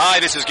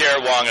this is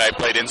Garrett Wong. I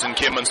played Ensign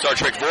Kim on Star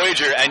Trek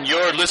Voyager, and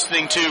you're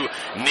listening to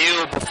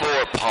Kneel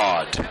Before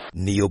Pod.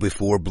 Kneel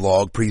Before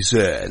Blog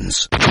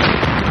presents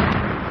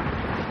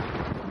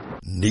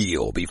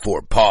Kneel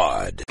Before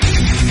Pod.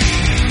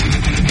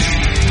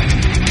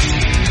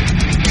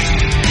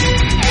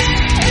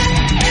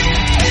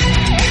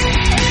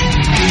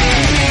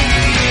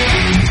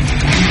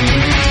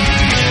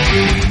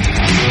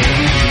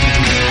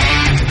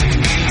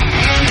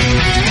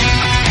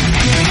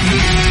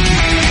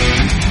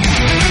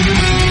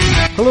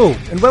 Hello,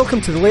 and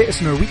welcome to the latest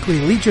in our weekly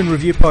Legion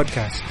Review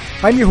podcast.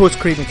 I'm your host,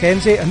 Craig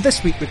McKenzie, and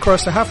this week we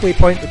cross the halfway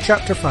point with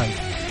Chapter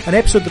 5, an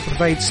episode that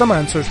provides some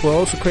answers while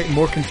also creating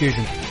more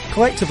confusion.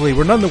 Collectively,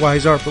 we're none the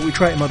wiser, but we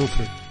try to muddle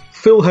through.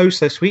 Full house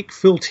this week,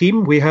 full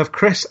team. We have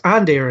Chris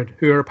and Aaron,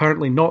 who are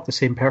apparently not the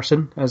same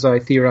person, as I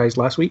theorised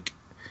last week.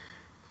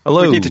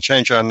 Hello. We need to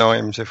change our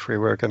names if we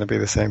were going to be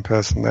the same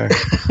person there.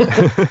 We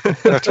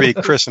have to be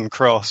Chris and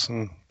Cross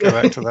and go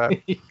back to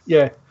that.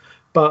 Yeah.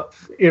 But,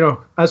 you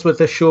know, as with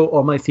this show,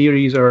 all my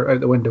theories are out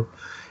the window.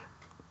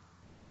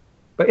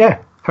 But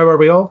yeah, how are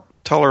we all?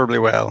 Tolerably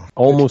well.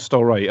 Almost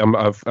all right.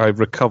 I've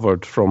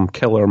recovered from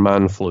killer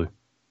man flu.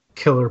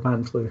 Killer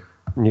man flu.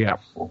 Yeah.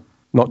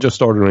 Not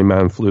just ordinary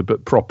man flu,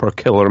 but proper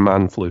killer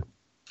man flu.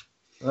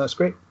 That's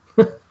great.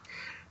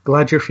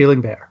 Glad you're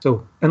feeling better.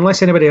 So,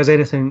 unless anybody has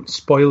anything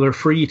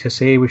spoiler-free to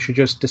say, we should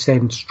just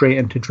descend straight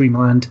into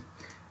Dreamland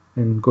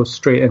and go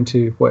straight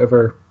into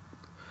whatever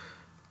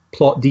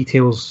plot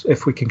details,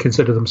 if we can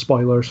consider them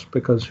spoilers,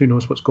 because who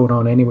knows what's going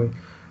on anyway.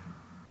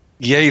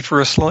 Yay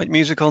for a slight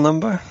musical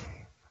number.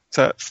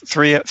 So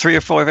three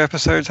or 5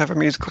 episodes have a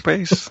musical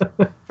piece.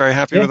 Very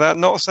happy with that.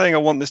 Not saying I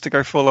want this to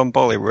go full on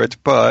Bollywood,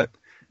 but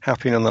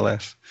happy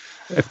nonetheless.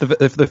 If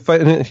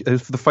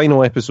the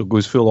final episode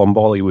goes full on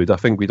Bollywood, I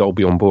think we'd all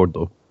be on board,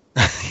 though.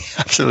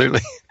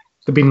 Absolutely.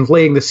 They've been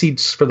laying the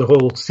seeds for the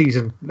whole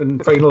season,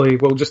 and finally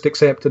we'll just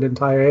accept an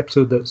entire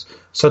episode that's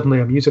suddenly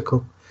a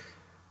musical.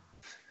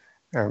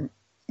 The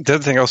other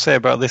thing I'll say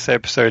about this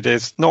episode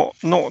is not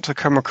to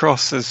come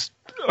across as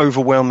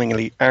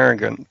overwhelmingly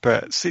arrogant,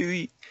 but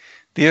see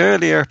the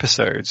earlier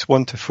episodes,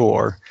 1 to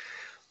 4,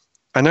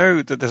 I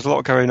know that there's a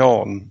lot going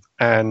on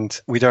and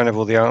we don't have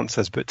all the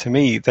answers, but to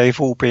me they've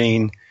all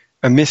been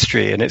a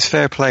mystery, and it's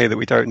fair play that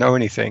we don't know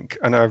anything.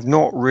 And I've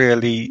not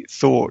really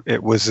thought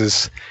it was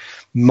as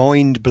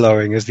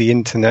mind-blowing as the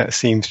internet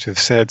seems to have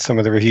said. Some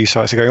of the review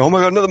sites are going, oh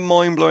my god, another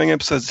mind-blowing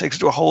episode, it takes it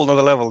to a whole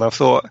other level. And I've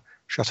thought,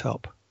 shut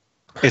up.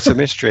 It's a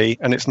mystery,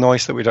 and it's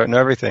nice that we don't know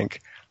everything.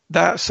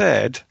 That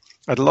said,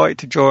 I'd like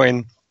to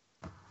join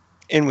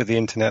in with the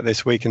internet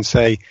this week and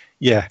say,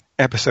 yeah,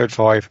 episode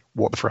 5,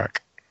 what the frack?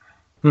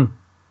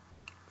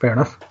 Fair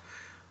enough.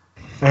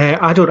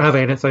 I don't have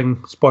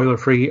anything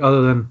spoiler-free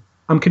other than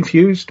I'm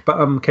confused, but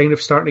I'm kind of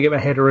starting to get my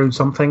head around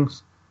some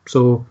things.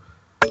 So,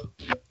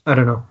 I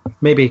don't know.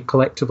 Maybe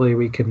collectively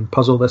we can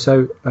puzzle this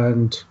out,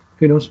 and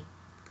who knows?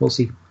 We'll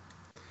see.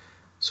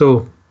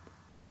 So,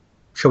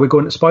 shall we go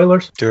into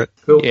spoilers? Do it.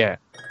 Cool. Yeah.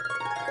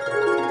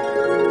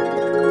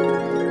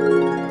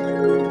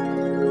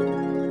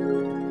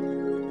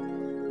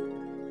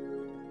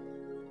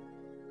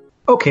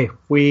 Okay,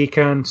 we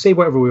can say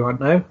whatever we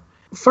want now.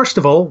 First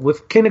of all,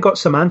 we've kind of got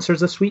some answers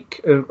this week,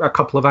 a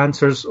couple of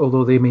answers,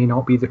 although they may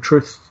not be the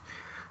truth.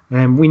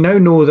 We now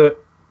know that,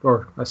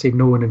 or I say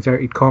no in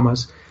inverted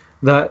commas,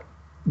 that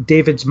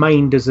David's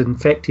mind is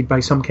infected by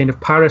some kind of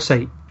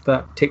parasite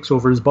that takes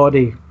over his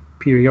body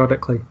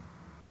periodically.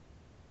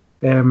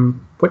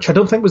 Which I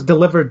don't think was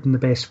delivered in the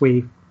best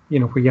way, you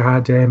know, where you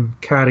had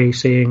Carrie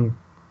saying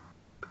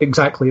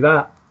exactly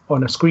that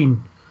on a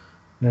screen.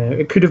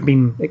 It could have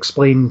been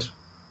explained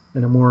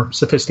in a more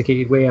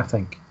sophisticated way, I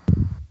think.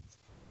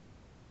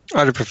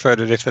 I'd have preferred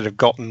it if they'd have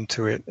gotten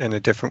to it in a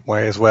different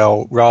way as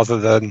well, rather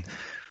than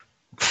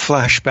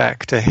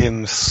flashback to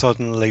him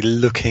suddenly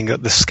looking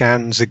at the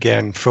scans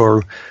again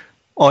for,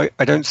 I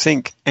don't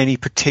think any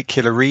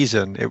particular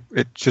reason.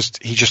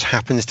 He just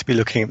happens to be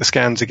looking at the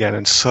scans again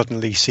and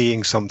suddenly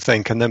seeing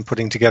something and then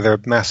putting together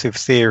a massive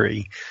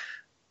theory.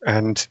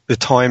 And the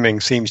timing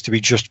seems to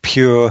be just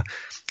pure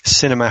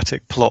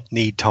cinematic plot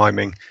need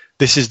timing.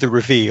 This is the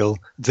reveal,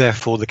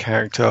 therefore the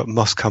character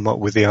must come up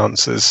with the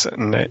answers.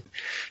 And it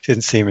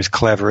didn't seem as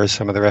clever as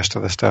some of the rest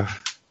of the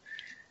stuff.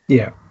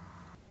 Yeah.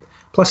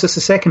 Plus, it's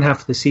the second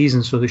half of the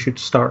season, so they should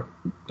start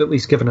at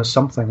least giving us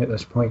something at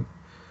this point.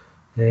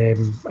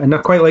 And I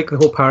quite like the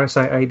whole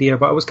parasite idea,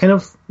 but I was kind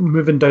of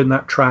moving down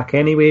that track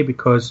anyway,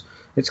 because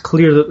it's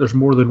clear that there's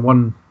more than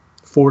one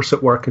force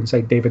at work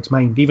inside David's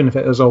mind, even if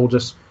it is all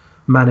just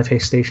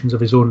manifestations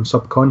of his own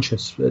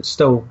subconscious. There's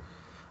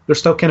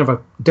still kind of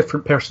a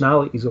different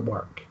personalities at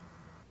work.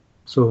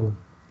 So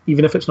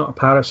even if it's not a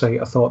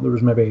parasite, I thought there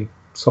was maybe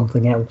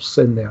something else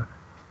in there.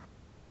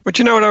 But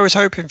you know what I was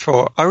hoping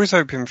for? I was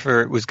hoping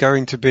for it was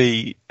going to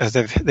be, as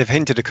they've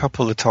hinted a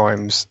couple of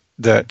times,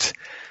 that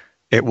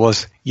It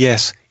was,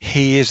 yes,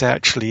 he is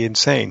actually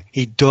insane.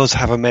 He does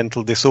have a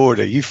mental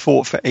disorder. You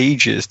fought for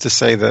ages to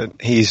say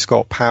that he's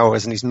got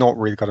powers and he's not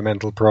really got a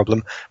mental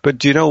problem. But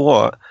do you know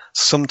what?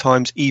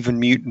 Sometimes even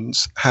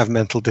mutants have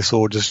mental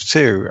disorders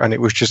too. And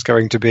it was just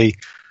going to be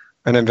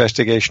an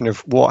investigation of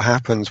what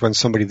happens when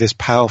somebody this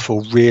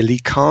powerful really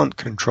can't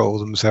control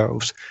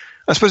themselves.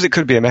 I suppose it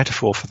could be a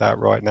metaphor for that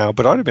right now,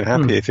 but I'd have been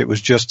happy if it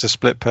was just a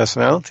split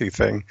personality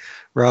thing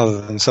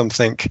rather than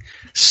something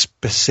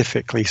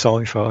specifically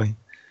sci-fi.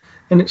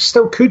 And it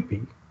still could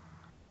be.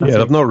 Yeah,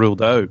 they've not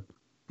ruled out.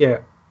 Yeah.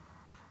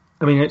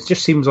 I mean, it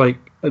just seems like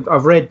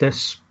I've read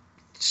this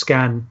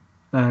scan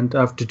and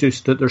I've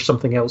deduced that there's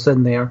something else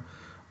in there,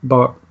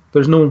 but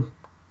there's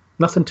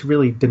nothing to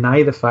really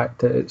deny the fact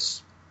that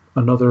it's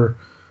another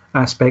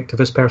aspect of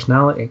his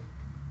personality.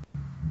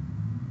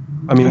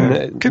 I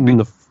mean,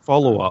 the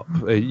follow-up,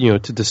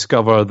 to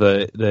discover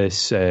that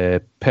this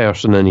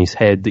person in his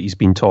head that he's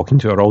been talking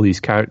to, or all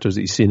these characters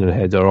that he's seen in his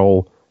head, are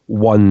all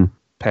one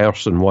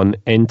person, one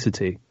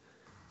entity,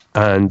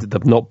 and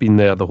they've not been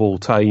there the whole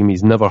time.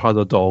 He's never had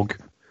a dog.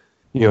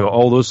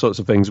 All those sorts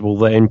of things will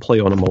then play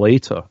on him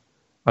later.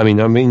 I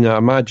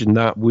imagine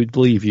that would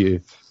leave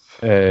you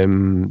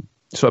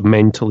sort of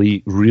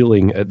mentally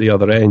reeling at the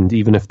other end,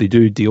 even if they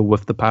do deal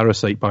with the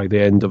parasite by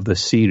the end of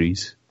this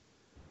series.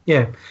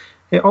 Yeah.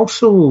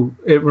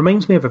 It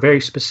reminds me of a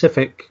very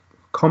specific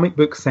comic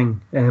book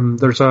thing.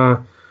 There's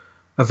a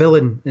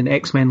villain in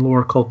X-Men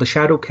lore called the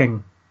Shadow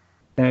King.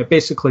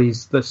 Basically,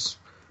 he's this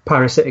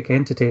parasitic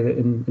entity that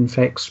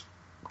infects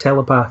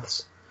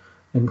telepaths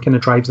and kind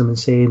of drives them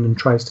insane and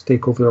tries to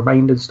take over their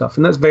mind and stuff.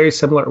 And that's very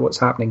similar to what's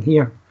happening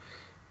here,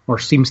 or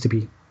seems to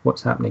be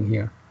what's happening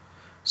here.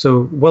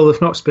 So, while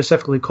they've not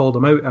specifically called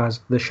him out as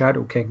the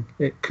Shadow King,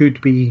 it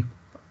could be,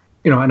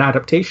 an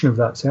adaptation of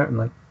that,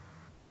 certainly.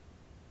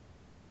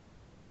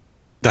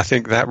 I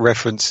think that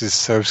reference is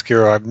so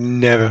obscure I've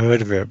never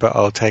heard of it, but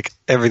I'll take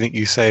everything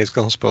you say as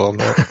gospel on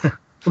that.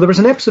 Well, there was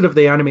an episode of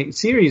the animated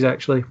series,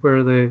 actually,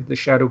 where the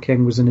Shadow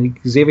King was in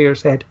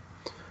Xavier's head.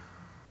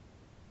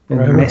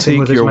 I'll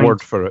take your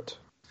word for it.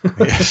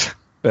 Yes.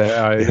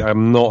 But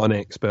I'm not an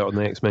expert on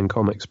the X-Men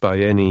comics by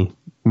any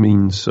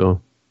means,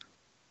 so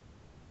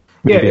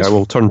maybe I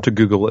will turn to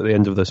Google at the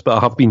end of this. But I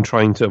have been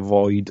trying to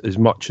avoid as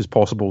much as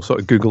possible sort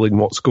of Googling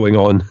what's going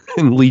on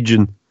in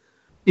Legion.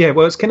 Yeah,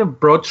 well, it's kind of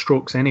broad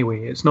strokes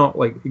anyway. It's not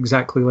like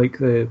exactly like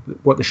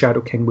what the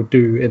Shadow King would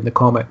do in the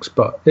comics,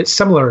 but it's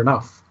similar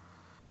enough.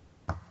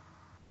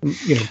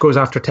 Goes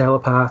after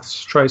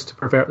telepaths, tries to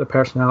pervert their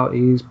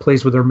personalities,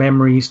 plays with their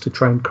memories to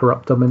try and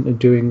corrupt them into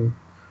doing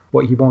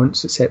what he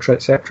wants, etc.,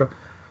 etc.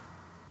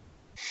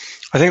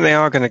 I think they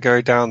are going to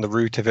go down the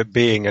route of it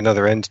being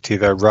another entity,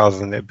 though, rather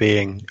than it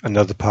being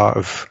another part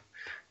of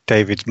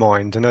David's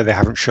mind. I know they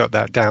haven't shut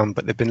that down,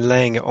 but they've been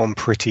laying it on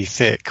pretty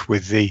thick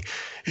with the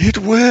 "it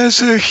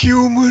wears a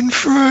human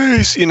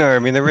face."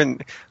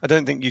 I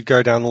don't think you'd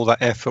go down all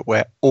that effort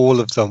where all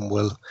of them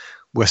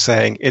were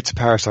saying it's a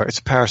parasite, it's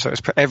a parasite.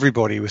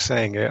 Everybody was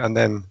saying it, and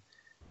then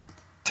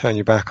turn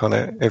your back on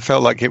it. It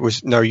felt like it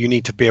was, no, you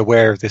need to be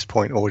aware of this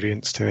point,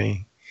 audience, to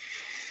me.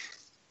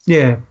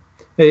 Yeah.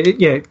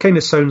 It kind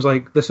of sounds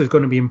like this is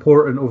going to be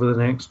important over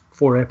the next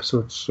 4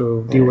 episodes,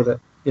 so deal with it.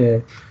 Yeah.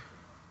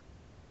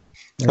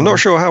 I'm not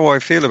sure how I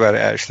feel about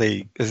it,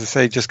 actually, as I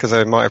say, just because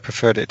I might have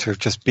preferred it to have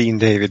just been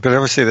David. But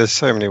obviously there's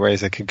so many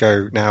ways they could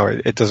go now,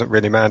 it doesn't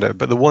really matter.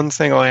 But the one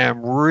thing I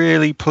am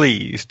really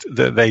pleased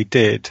that they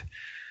did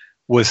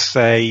was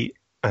say,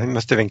 I think it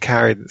must have been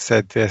Carrie that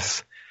said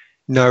this,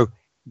 no,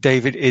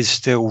 David is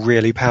still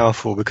really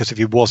powerful, because if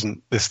he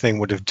wasn't, this thing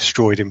would have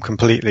destroyed him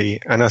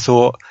completely. And I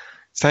thought,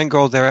 thank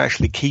God they're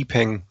actually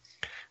keeping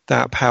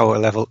that power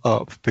level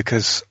up,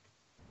 because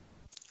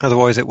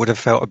otherwise it would have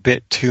felt a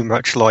bit too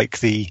much like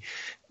the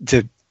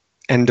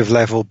end of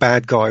level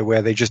bad guy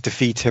where they just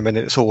defeat him and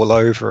it's all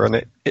over.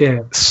 And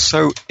it's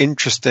so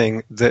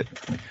interesting that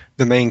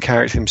the main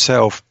character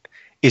himself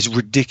is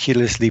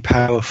ridiculously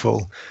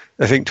powerful.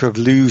 I think to have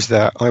lose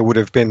that, I would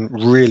have been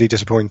really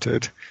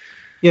disappointed.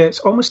 Yeah, it's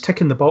almost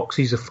ticking the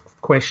boxes of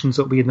questions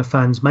that will be in the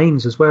fans'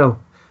 minds as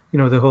well.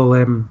 The whole,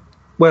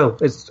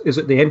 is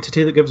it the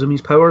entity that gives him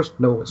his powers?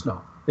 No, it's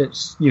not.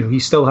 It's, he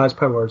still has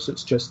powers.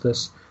 It's just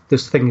this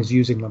thing is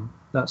using them.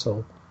 That's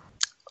all.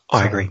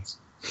 I agree.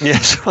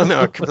 Yes,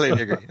 I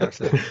completely agree.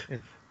 Absolutely.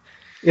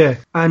 Yeah,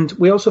 and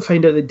we also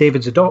find out that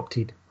David's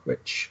adopted,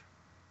 which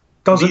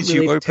doesn't leaves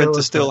really you open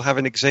to still that.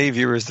 having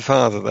Xavier as the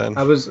father. Then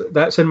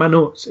that's in my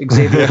notes.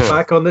 Xavier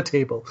back on the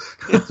table.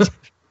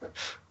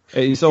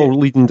 It's all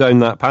leading down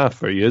that path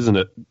for you, isn't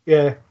it?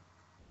 Yeah,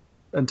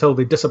 until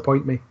they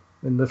disappoint me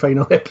in the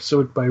final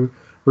episode by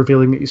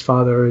revealing that his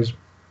father is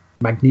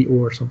Magneto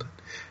or something.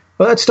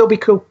 But that'd still be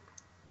cool.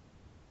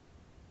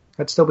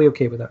 I'd still be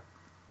okay with that.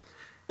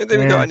 They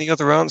didn't got any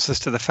other answers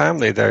to the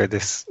family, though.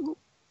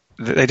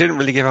 They didn't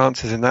really give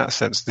answers in that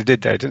sense, did they?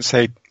 They didn't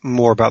say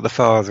more about the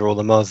father or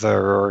the mother,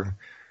 or.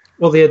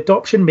 Well, the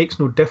adoption makes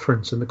no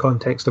difference in the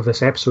context of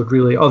this episode,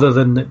 really, other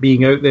than it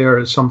being out there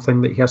as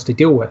something that he has to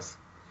deal with.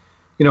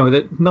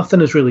 That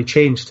nothing has really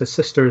changed. His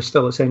sister is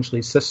still essentially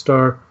his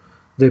sister.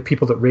 the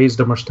people that raised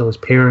him are still his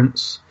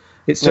parents.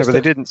 It's just but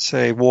they didn't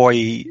say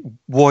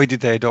why did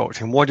they adopt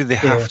him? Why did they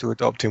have to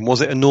adopt him?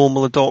 Was it a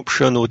normal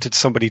adoption, or did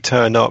somebody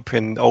turn up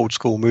in old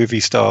school movie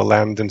style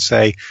land and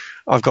say,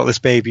 I've got this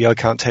baby, I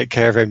can't take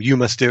care of him, you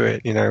must do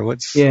it,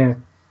 what's... Yeah.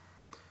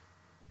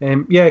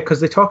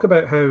 Because they talk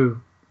about how,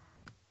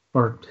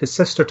 or his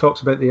sister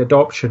talks about the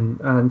adoption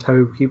and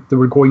how they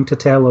were going to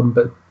tell him,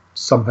 but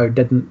somehow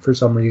didn't for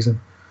some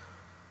reason.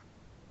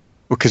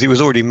 Because he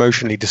was already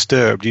emotionally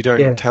disturbed. You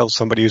don't tell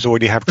somebody who's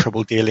already had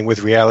trouble dealing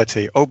with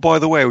reality, oh, by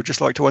the way, I would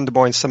just like to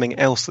undermine something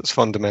else that's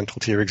fundamental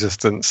to your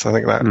existence. I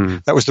think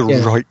that was the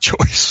right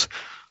choice.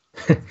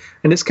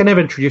 And it's kind of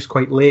introduced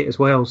quite late as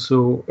well,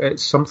 so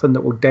it's something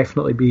that will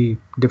definitely be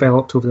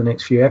developed over the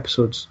next few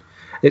episodes.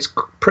 It's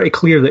pretty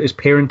clear that his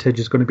parentage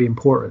is going to be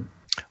important.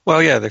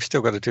 Well, yeah, they've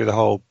still got to do the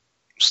whole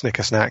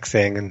snicker snack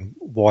thing, and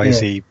why is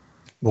he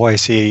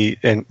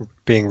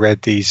being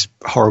read these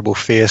horrible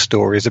fear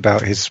stories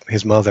about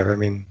his mother? I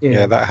mean,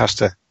 that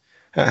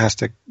has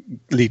to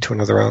lead to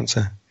another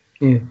answer.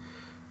 Yeah.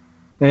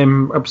 I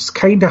was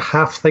kind of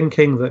half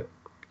thinking that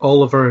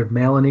Oliver and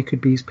Melanie could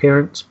be his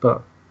parents,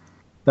 but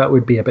that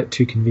would be a bit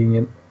too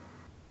convenient.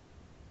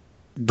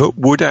 But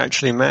would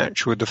actually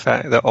match with the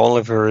fact that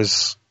Oliver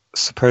has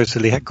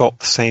supposedly got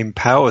the same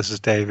powers as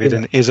David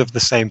and is of the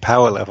same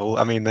power level.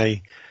 I mean,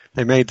 they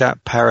made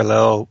that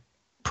parallel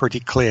pretty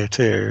clear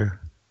too.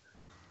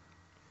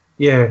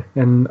 Yeah,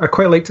 and I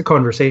quite liked the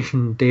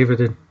conversation David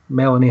and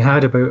Melanie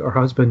had about her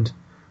husband. It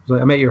was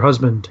like, I met your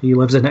husband. He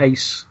lives in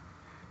ice.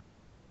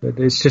 But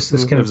it's just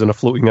this kind lives in a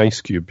floating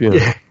ice cube.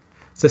 Yeah,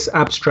 it's this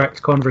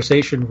abstract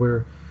conversation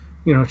where,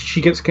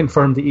 she gets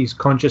confirmed that his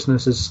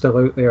consciousness is still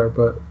out there,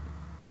 but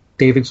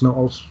David's not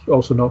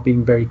also not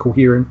being very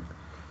coherent.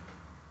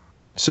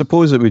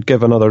 Suppose it would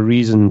give another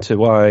reason to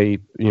why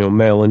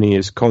Melanie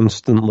is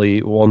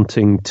constantly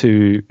wanting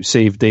to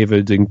save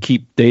David and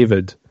keep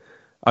David.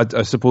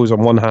 I suppose on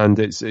one hand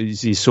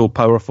he's so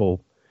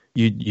powerful,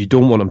 you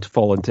don't want him to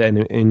fall into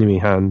enemy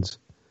hands,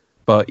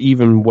 but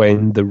even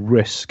when the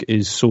risk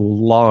is so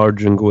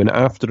large in going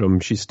after him,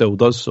 she still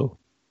does so.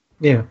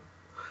 Yeah,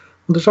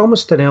 there's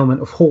almost an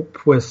element of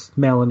hope with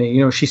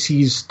Melanie. She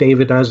sees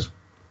David as,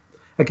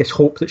 I guess,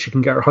 hope that she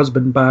can get her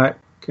husband back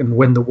and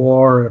win the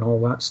war and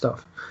all that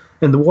stuff.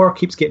 And the war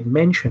keeps getting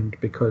mentioned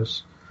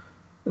because,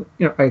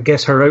 I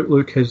guess her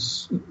outlook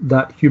is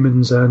that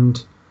humans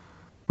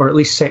or at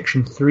least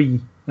Section 3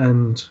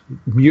 and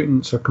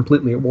mutants are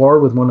completely at war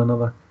with one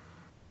another.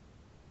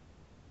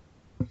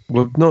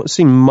 We've not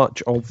seen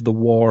much of the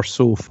war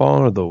so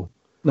far, though.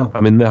 No.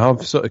 I mean, they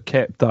have sort of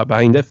kept that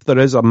behind. If there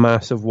is a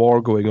massive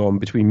war going on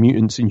between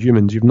mutants and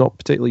humans, you've not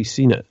particularly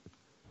seen it.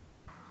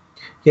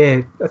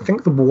 Yeah, I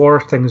think the war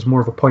thing is more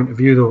of a point of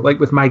view, though. Like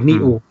with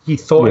Magneto, he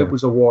thought it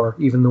was a war,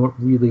 even though it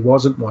really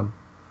wasn't one.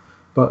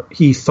 But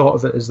he thought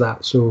of it as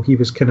that, so he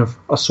was kind of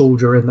a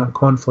soldier in that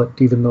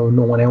conflict, even though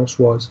no one else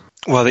was.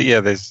 Well,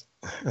 there's,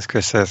 as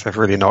Chris says, they've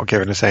really not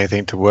given us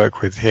anything to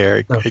work with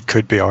here. It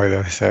could be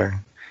either, so...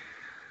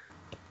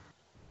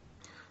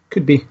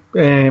 Could be.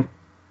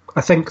 I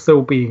think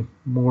there'll be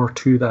more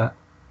to that,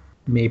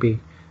 maybe.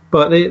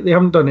 But they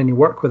haven't done any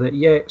work with it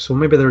yet, so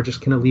maybe they're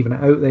just kind of leaving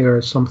it out there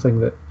as something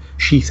that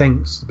she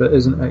thinks, but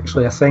isn't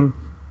actually a thing.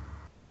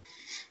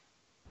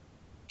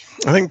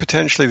 I think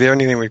potentially the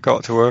only thing we've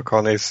got to work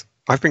on is,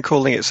 I've been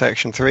calling it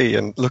Section 3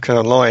 and looking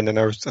online, and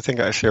I think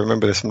I actually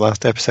remember this from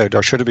last episode,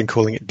 I should have been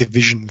calling it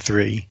Division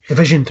 3.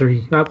 Division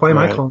 3. Why am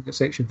I calling it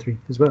Section 3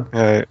 as well?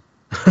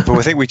 But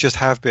I think we just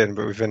have been,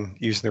 but we've been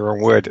using the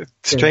wrong word.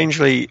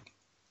 Strangely,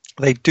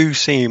 they do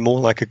seem more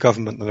like a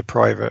government than a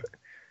private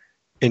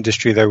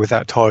industry, though, with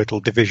that title,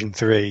 Division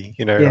 3.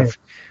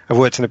 I've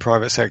worked in the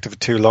private sector for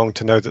too long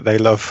to know that they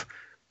love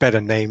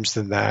better names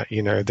than that.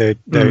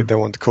 They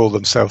want to call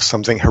themselves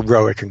something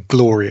heroic and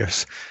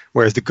glorious,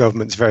 whereas the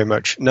government's very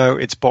much, no,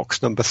 it's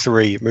box number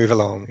 3, move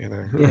along.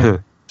 Yeah.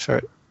 So,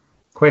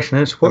 question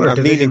is, what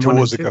I'm leaning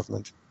towards the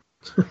government.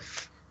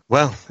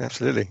 Well,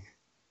 absolutely.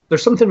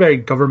 There's something very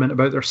government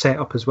about their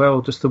setup as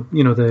well. Just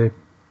the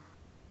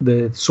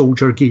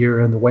soldier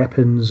gear and the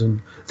weapons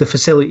and the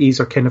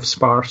facilities are kind of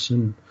sparse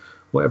and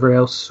whatever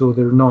else. So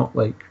they're not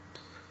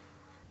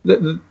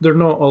they're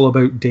not all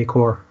about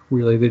decor,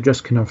 really. They're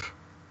just kind of,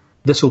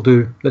 this will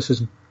do. This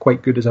is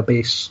quite good as a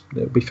base.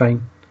 It'll be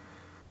fine.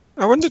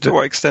 I wonder to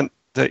what extent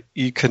that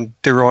you can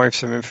derive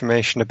some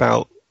information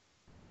about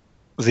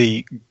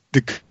the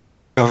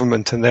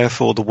government and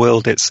therefore the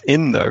world it's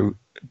in, though,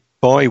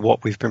 by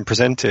what we've been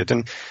presented.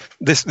 And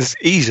this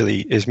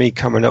easily is me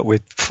coming up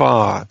with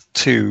far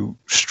too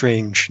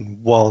strange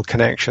and wild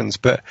connections,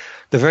 but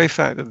the very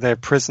fact that their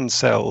prison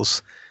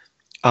cells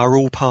are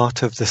all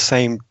part of the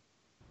same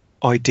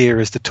idea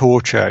as the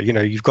torture.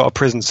 You've got a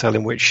prison cell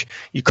in which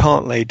you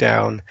can't lay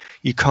down,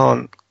 you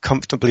can't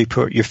comfortably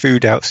put your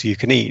food out so you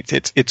can eat.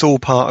 It's all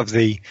part of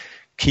the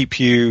keep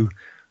you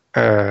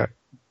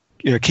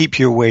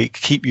awake,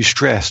 keep you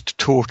stressed,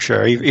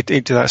 torture,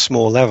 into that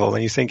small level.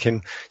 And you're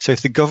thinking, so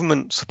if the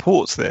government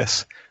supports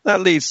this,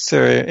 that leads to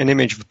an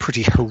image of a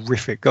pretty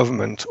horrific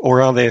government,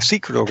 or are they a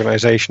secret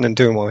organization and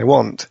doing what they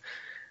want?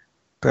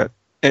 But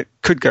it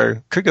could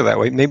go that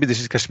way. Maybe this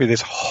is going to be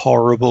this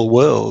horrible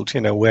world,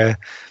 where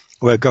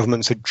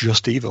governments are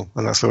just evil,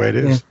 and that's the way it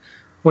is. Yeah.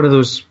 One of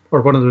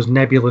those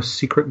nebulous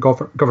secret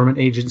government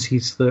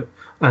agencies that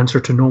answer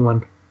to no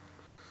one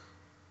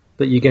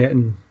that you get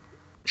in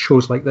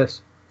shows like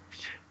this.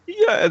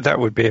 Yeah, that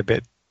would be a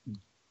bit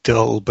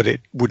dull, but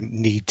it wouldn't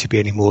need to be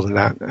any more than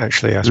that,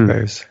 actually, I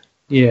suppose.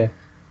 Yeah.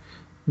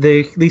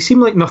 They seem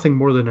like nothing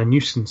more than a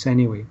nuisance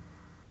anyway.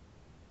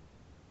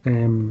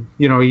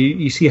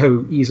 You see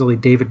how easily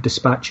David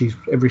dispatches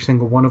every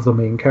single one of them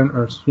he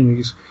encounters.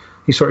 He's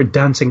sort of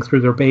dancing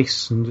through their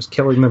base and just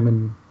killing them.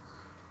 And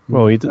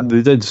well, they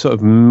did sort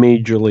of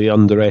majorly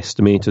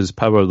underestimate his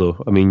power,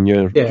 though. I mean,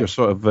 you're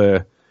sort of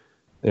the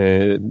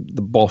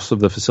boss of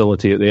the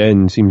facility at the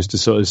end seems to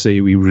sort of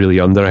say we really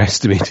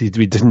underestimated.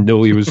 We didn't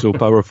know he was so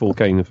powerful,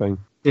 kind of thing.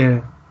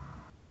 Yeah.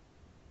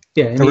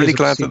 Yeah, I'm really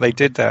glad that they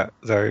did that,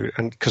 though,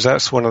 and because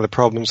that's one of the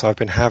problems I've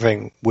been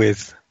having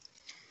with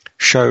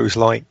shows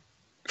like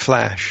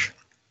Flash,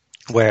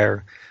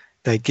 where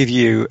they give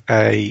you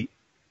in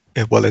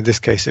this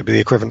case it'd be the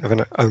equivalent of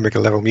an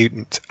Omega level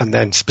mutant, and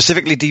then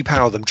specifically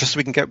depower them just so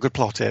we can get good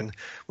plot in.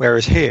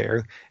 Whereas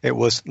here it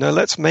was, no,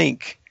 let's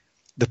make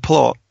the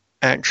plot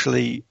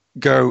actually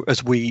go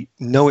as we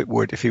know it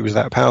would if he was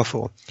that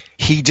powerful.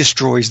 He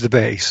destroys the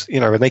base,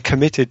 and they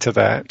committed to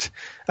that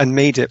and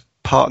made it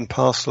part and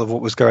parcel of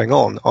what was going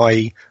on,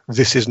 i.e.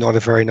 this is not a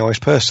very nice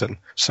person,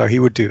 so he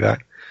would do that.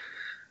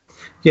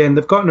 Yeah, and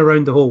they've gotten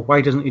around the whole,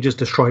 why doesn't he just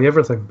destroy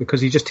everything? Because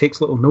he just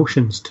takes little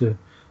notions to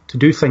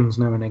do things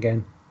now and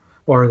again.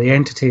 Or the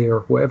entity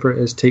or whatever it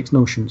is takes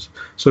notions.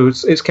 So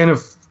it's kind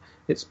of,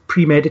 it's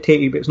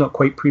premeditated, but it's not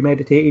quite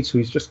premeditated. So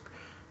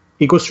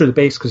he goes through the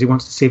base because he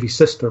wants to save his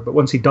sister, but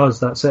once he does,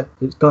 that's it.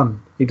 It's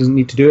done. He doesn't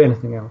need to do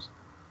anything else.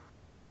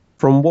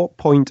 From what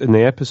point in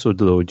the episode,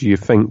 though, do you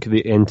think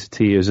the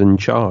entity is in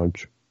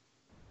charge?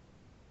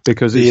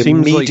 Because it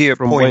seems like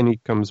from when he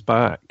comes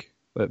back,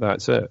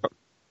 that's it.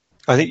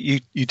 I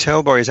think you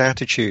tell by his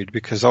attitude,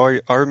 because I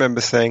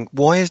remember saying,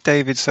 why is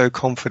David so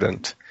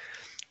confident?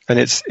 And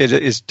it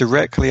is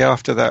directly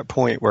after that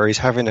point where he's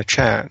having a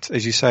chat,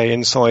 as you say,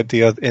 inside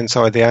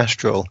the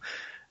astral,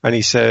 and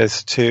he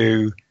says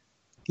to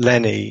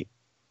Lenny,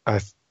 I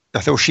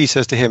thought she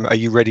says to him, are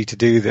you ready to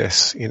do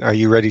this? Are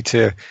you ready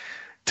to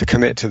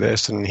commit to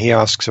this? And he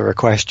asks her a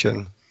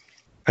question,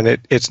 and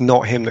it's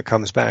not him that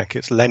comes back,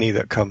 it's Lenny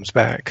that comes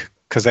back,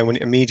 because then when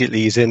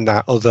immediately he's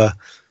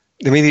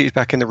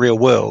back in the real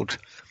world,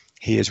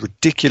 he is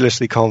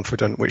ridiculously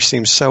confident, which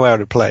seems so out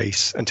of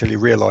place until you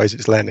realise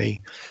it's Lenny.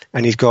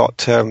 And he's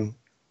got, I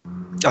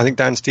think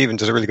Dan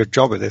Stevens does a really good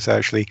job of this,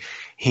 actually.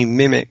 He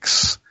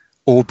mimics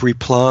Aubrey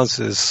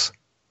Plaza's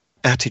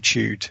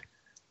attitude.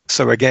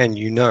 So again,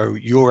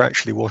 you're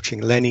actually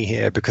watching Lenny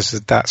here because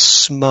of that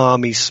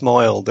smarmy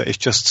smile that is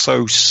just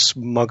so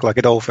smug like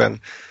a dolphin.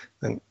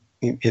 And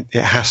it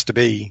has to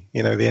be,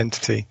 the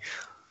entity.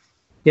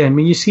 Yeah, I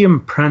mean, you see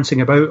him prancing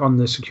about on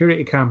the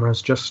security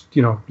cameras, just,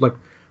 like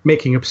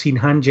making obscene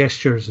hand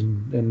gestures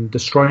and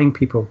destroying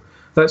people.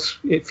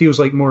 It feels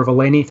like more of a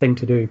Lenny thing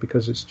to do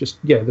because it's just,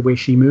 the way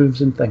she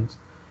moves and things.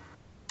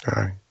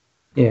 All right.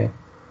 Yeah.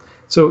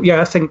 So,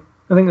 I think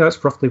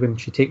that's roughly when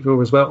she takes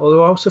over as well.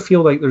 Although I also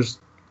feel like there's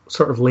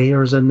sort of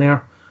layers in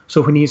there.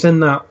 So when he's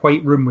in that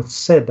white room with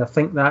Sid, I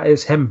think that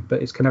is him,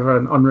 but it's kind of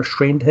an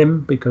unrestrained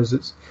him because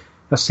it's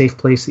a safe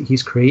place that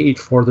he's created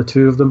for the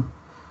two of them.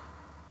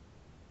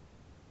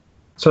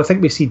 So I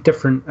think we see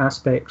different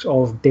aspects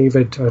of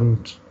David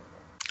and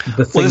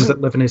the things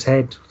that live in his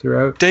head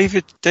throughout.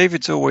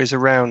 David's always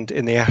around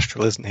in the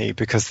astral, isn't he?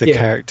 Because the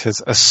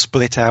characters are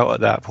split out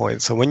at that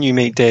point. So when you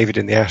meet David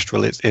in the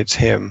astral, it's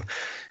him.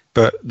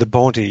 But the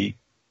body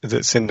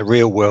that's in the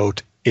real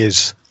world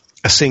is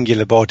a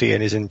singular body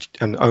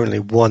and only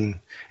one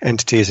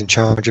entity is in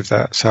charge of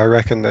that. So I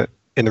reckon that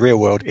in the real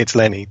world, it's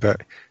Lenny.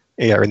 But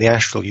in the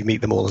astral, you meet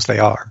them all as they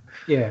are.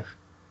 Yeah.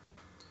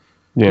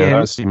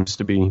 Yeah, that seems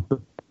to be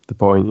the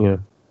point, yeah.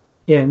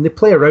 Yeah, and they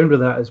play around with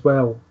that as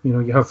well.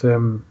 You have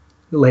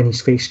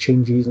Lenny's face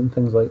changes and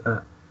things like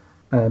that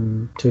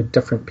to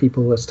different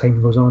people as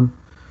time goes on.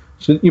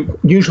 So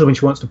usually when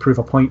she wants to prove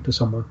a point to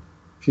someone,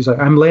 she's like,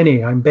 I'm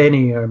Lenny, I'm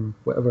Benny, I'm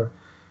whatever.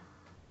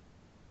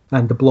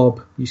 And the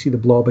Blob. You see the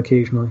Blob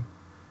occasionally.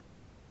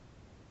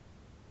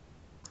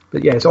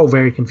 But yeah, it's all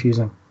very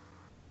confusing.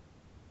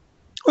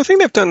 I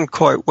think they've done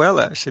quite well,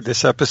 actually,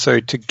 this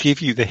episode, to give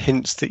you the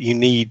hints that you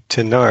need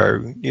to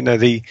know.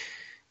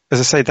 As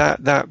I say,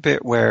 that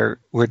bit where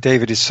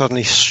David is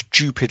suddenly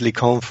stupidly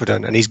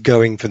confident and he's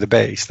going for the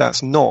base,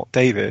 that's not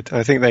David.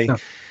 I think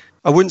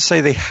I wouldn't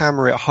say they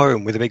hammer it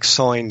home with a big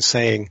sign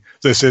saying,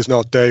 this is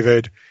not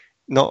David.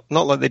 Not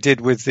like they did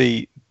with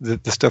the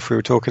stuff we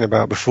were talking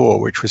about before,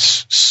 which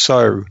was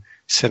so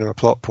cinema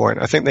plot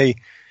point. I think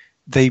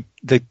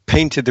they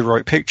painted the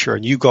right picture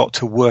and you got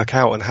to work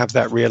out and have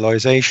that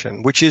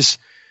realization, which is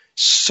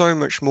so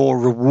much more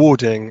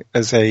rewarding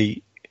as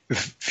a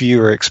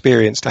viewer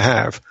experience to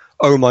have.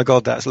 Oh my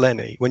God, that's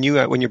Lenny. When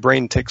your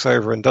brain ticks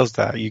over and does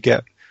that, you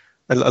get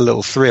a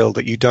little thrill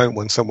that you don't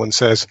when someone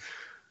says,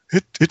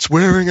 it's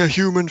wearing a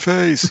human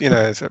face.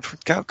 It's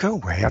like, go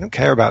away. I don't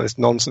care about this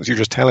nonsense you're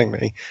just telling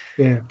me.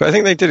 Yeah. But I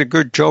think they did a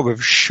good job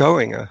of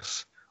showing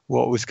us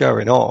what was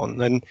going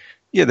on. And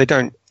yeah, they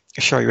don't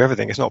show you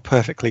everything. It's not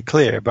perfectly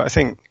clear. But I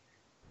think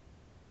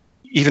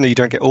even though you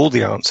don't get all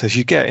the answers,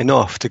 you get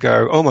enough to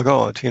go, oh my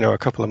God, a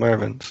couple of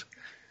moments.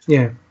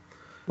 Yeah.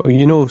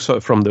 Well, sort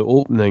of from the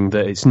opening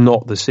that it's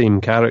not the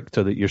same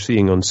character that you're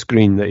seeing on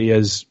screen, that he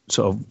is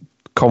sort of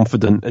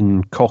confident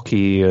and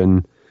cocky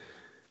and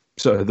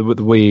sort of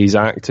the way he's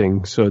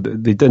acting. So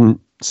they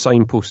didn't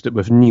signpost it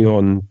with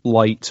neon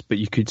lights, but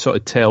you could sort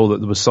of tell that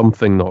there was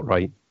something not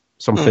right.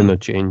 Something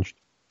had changed.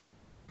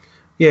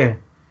 Yeah.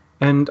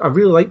 And I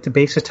really liked the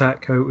base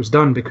attack, how it was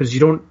done, because you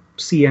don't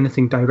see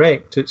anything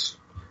direct. It's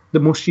the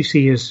most you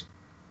see is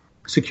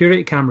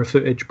security camera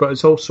footage, but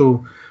it's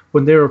also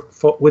when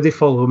they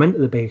follow him into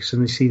the base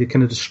and they see the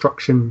kind of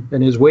destruction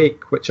in his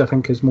wake, which I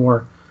think that's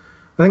more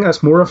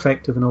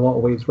effective in a lot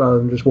of ways rather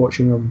than just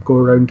watching him go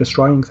around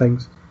destroying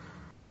things.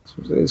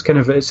 So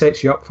it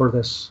sets you up for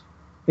this.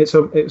 It's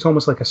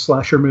almost like a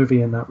slasher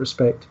movie in that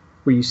respect,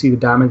 where you see the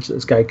damage that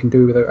this guy can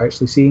do without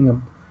actually seeing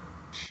him.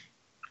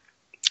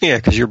 Yeah,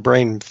 because your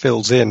brain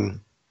fills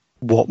in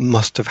what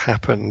must have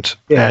happened,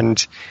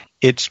 and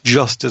it's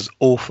just as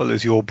awful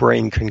as your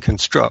brain can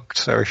construct.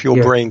 So if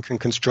your brain can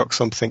construct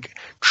something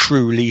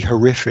truly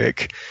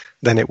horrific,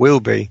 then it will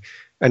be.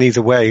 And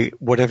either way,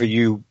 whatever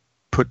you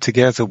put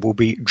together will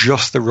be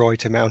just the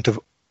right amount of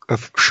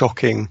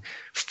shocking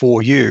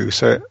for you.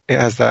 So it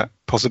has that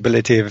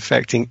possibility of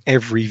affecting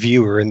every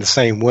viewer in the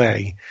same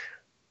way,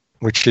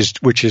 which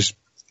is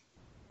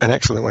an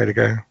excellent way to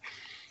go.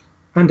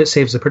 And it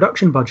saves the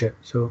production budget,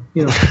 so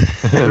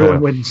everyone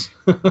wins.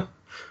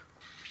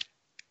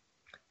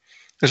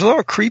 There's a lot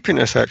of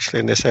creepiness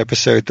actually in this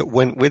episode that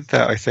went with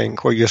that, I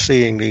think, where you're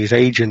seeing these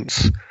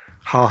agents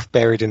half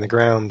buried in the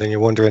ground and you're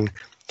wondering,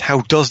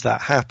 how does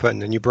that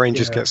happen? And your brain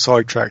just gets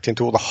sidetracked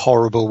into all the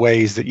horrible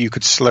ways that you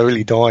could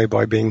slowly die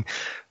by being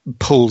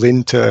pulled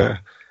into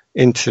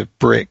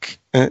brick.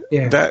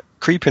 That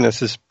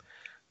creepiness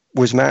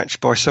was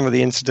matched by some of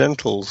the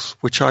incidentals,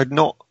 which I'd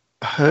not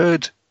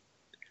heard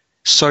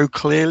so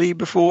clearly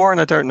before,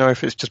 and I don't know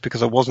if it's just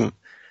because I wasn't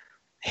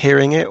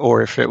hearing it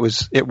or if it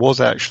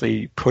was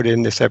actually put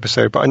in this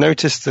episode. But I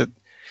noticed that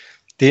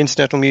the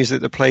incidental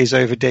music that plays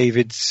over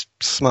David's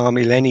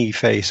smarmy Lenny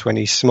face when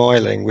he's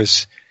smiling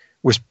was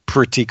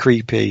pretty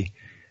creepy,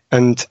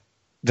 and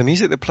the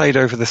music that played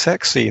over the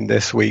sex scene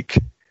this week,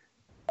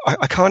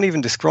 I can't even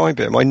describe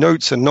it. My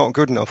notes are not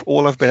good enough.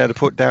 All I've been able to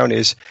put down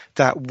is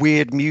that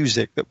weird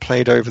music that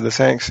played over the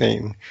sex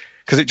scene.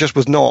 Because it just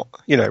was not,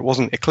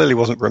 it clearly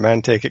wasn't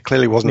romantic. It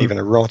clearly wasn't even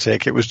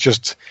erotic. It was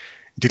just,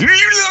 and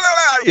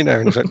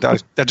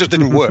that just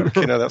didn't work.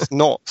 That's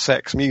not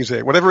sex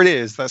music. Whatever it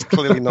is, that's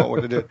clearly not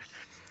what it is.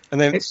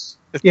 And then it's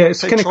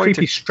kind of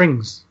creepy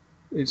strings.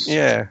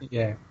 They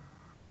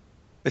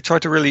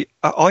tried to really,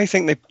 I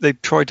think they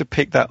tried to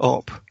pick that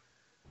up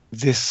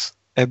this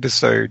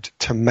episode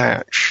to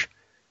match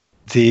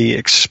the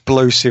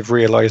explosive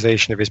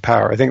realization of his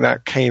power. I think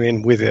that came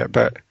in with it,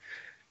 but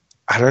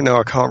I don't know.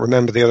 I can't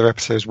remember the other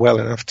episodes well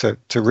enough to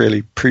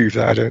really prove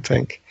that, I don't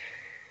think.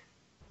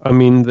 I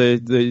mean,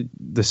 the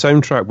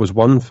soundtrack was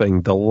one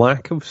thing. The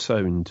lack of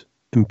sound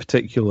in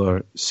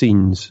particular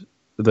scenes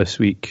this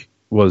week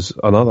was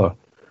another.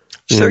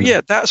 So,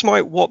 that's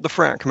my what the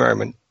frack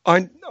moment.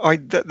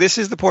 This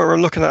is the point where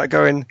I'm looking at it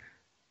going,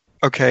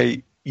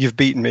 okay, you've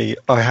beaten me.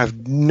 I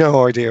have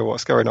no idea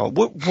what's going on.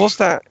 Was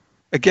that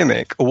a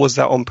gimmick or was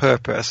that on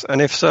purpose?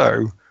 And if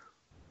so,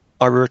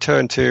 I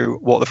return to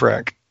what the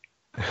frack.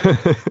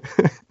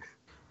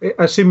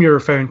 I assume you're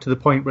referring to the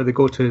point where they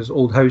go to his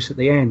old house at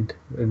the end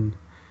and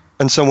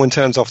someone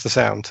turns off the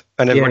sound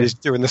and everybody's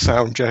doing the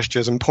sound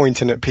gestures and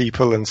pointing at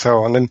people and so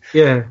on, and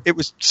it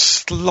was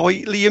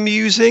slightly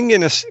amusing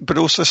but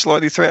also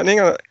slightly threatening.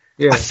 I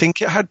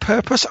think it had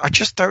purpose. I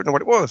just don't know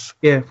what it was.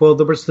 Well,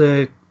 there was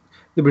the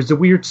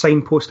weird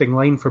signposting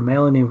line from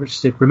Melanie which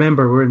said,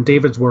 remember, we're in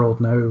David's world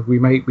now, we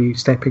might be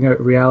stepping out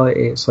of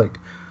reality. It's like,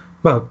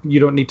 well, you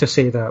don't need to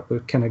say that.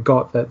 We've kind of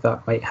got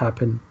that might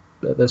happen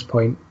at this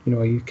point.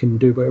 You can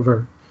do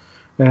whatever,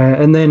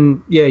 and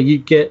then you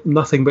get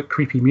nothing but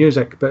creepy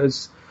music. But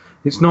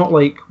it's not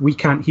like we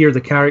can't hear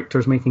the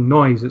characters making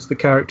noise. It's the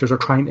characters are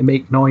trying to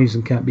make noise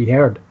and can't be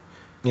heard.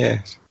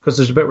 Yes, because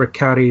there's a bit where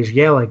Carrie is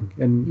yelling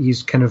and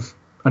he's kind of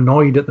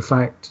annoyed at the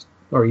fact,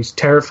 or he's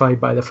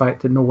terrified by the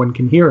fact that no one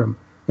can hear him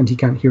and he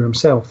can't hear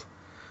himself.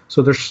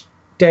 So there's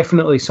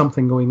definitely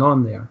something going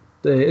on there,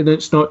 and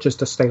it's not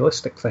just a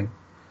stylistic thing.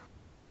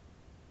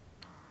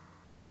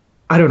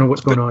 I don't know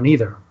what's going on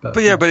either. But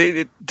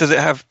does it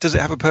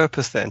have a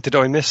purpose then? Did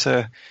I miss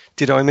a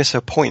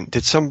point?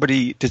 Did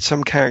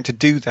some character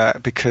do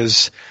that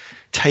because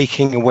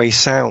taking away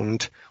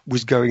sound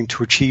was going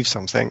to achieve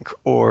something,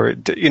 or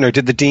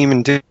did the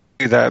demon do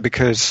that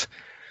because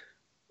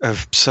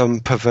of some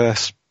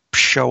perverse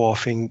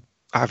show-offing?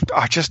 I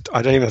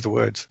don't even have the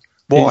words.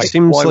 Why? It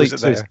seems Why like was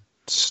it there? to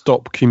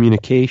stop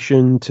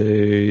communication,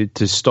 to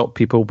stop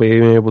people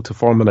being able to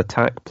form an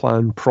attack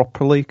plan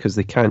properly because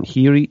they can't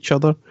hear each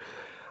other.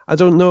 I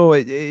don't know.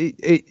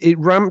 It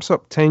ramps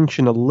up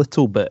tension a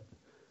little bit,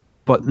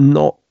 but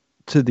not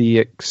to the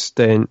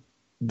extent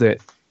that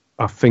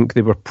I think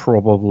they were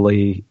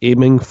probably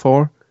aiming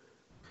for.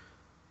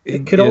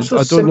 It could also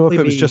I don't know if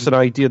it was be... just an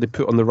idea they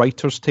put on the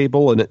writer's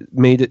table and it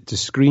made it to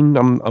screen.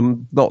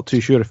 I'm not too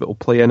sure if it will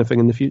play anything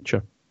in the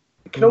future.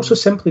 It could also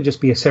simply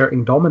just be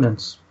asserting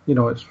dominance. You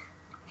know,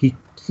 he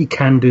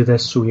can do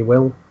this, so he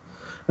will.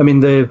 I mean,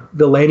 the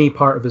Lenny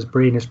part of his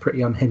brain is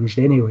pretty unhinged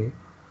anyway.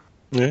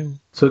 Yeah.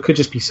 So it could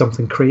just be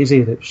something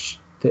crazy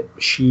that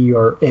she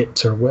or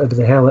it or whatever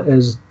the hell it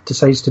is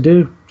decides to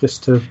do,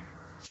 just to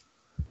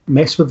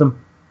mess with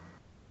them.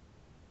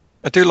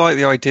 I do like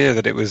the idea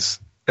that it was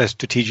a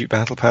strategic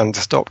battle plan to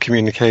stop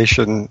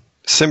communication,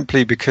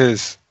 simply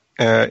because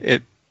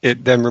it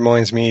then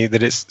reminds me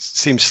that it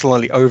seems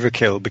slightly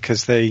overkill,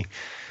 because the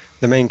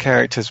main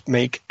characters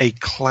make a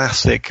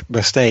classic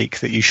mistake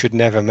that you should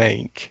never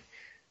make,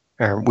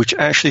 which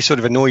actually sort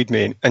of annoyed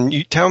me. And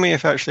you tell me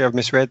if actually I've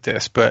misread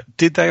this, but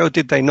did they or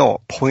did they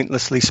not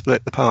pointlessly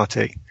split the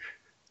party?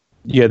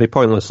 Yeah, they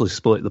pointlessly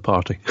split the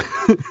party.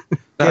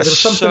 That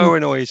so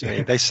annoys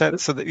me. They sent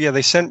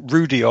they sent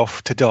Rudy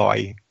off to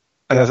die,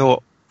 and I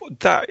thought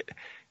that,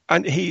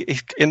 and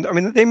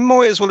they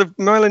might as well have.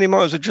 Melanie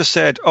might as well have just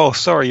said, "Oh,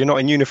 sorry, you're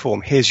not in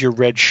uniform. Here's your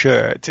red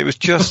shirt." It was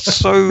just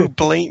so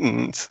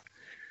blatant.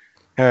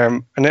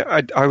 And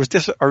I was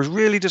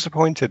really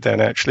disappointed then,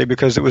 actually,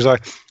 because it was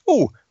like,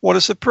 oh, what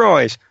a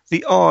surprise!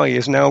 The eye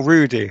is now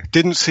Rudy.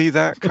 Didn't see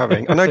that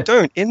coming, and I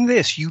don't. In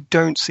this, you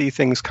don't see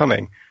things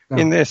coming. No.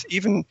 In this,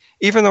 even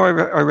though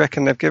I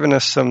reckon they've given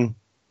us some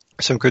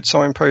good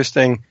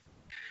signposting,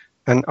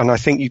 and I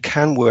think you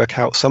can work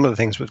out some of the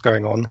things that's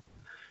going on.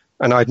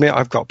 And I admit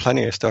I've got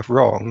plenty of stuff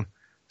wrong.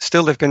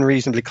 Still, they've been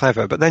reasonably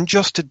clever. But then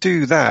just to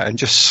do that and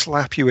just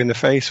slap you in the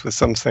face with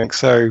something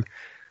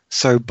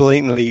so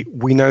blatantly,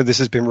 we know this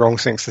has been wrong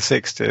since the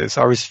 60s.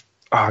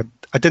 I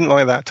didn't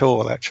like that at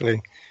all,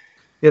 actually.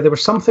 Yeah, there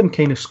was something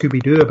kind of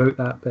Scooby-Doo about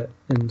that bit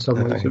in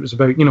some ways. It was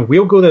about,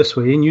 we'll go this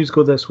way and you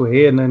go this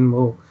way, and then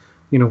we'll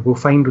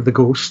find the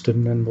ghost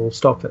and then we'll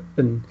stop it.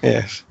 And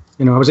yes.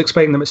 I was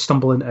expecting them to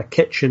stumble into a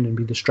kitchen and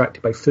be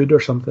distracted by food or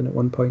something at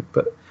one point,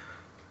 but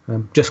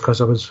just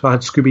because I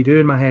had Scooby-Doo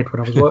in my head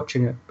when I was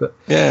watching it. But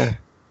yeah.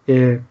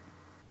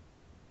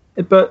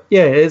 But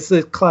yeah, it's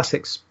the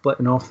classic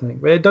splitting off thing.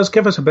 But it does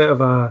give us a bit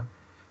of a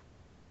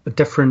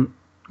different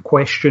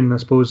question, I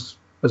suppose,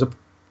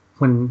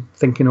 when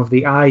thinking of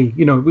the eye.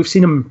 We've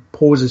seen him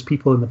pose as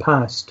people in the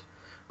past,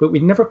 but we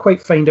never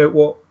quite find out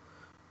what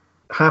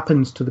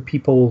happens to the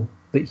people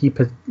that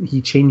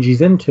he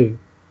changes into.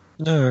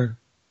 No.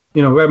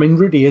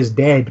 Rudy is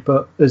dead,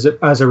 but is it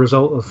as a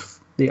result of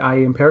the eye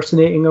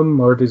impersonating him,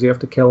 or does he have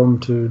to kill him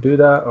to do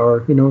that, or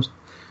who knows?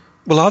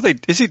 Well,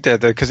 is he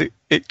dead though? Because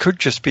it could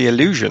just be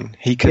illusion.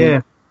 He can.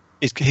 Yeah.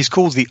 He's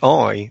called the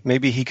Eye.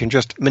 Maybe he can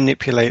just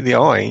manipulate the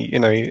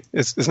eye.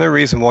 There's no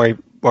reason why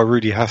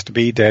Rudy has to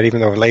be dead, even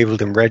though I've labelled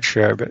him Red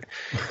Shirt.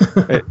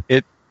 But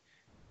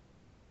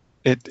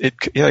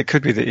it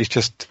could be that he's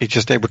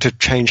just able to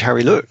change how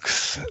he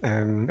looks,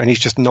 and he's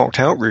just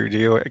knocked out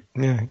Rudy, or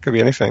it could be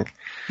anything.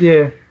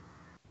 Yeah.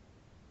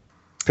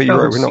 But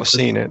you're right, we're not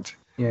seeing it.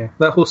 Yeah,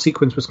 that whole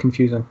sequence was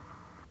confusing.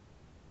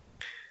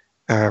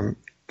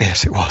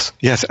 Yes, it was.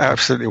 Yes, it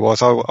absolutely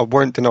was. I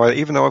won't deny that.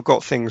 Even though I've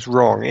got things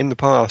wrong in the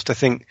past, I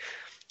think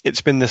it's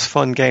been this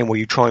fun game where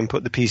you try and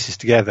put the pieces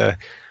together,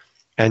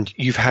 and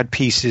you've had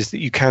pieces that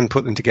you can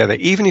put them together.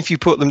 Even if you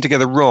put them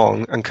together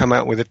wrong and come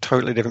out with a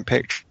totally different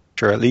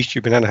picture, at least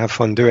you've been able to have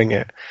fun doing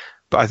it.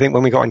 But I think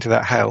when we got into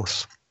that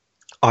house,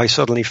 I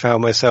suddenly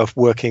found myself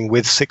working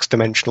with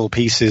 6-dimensional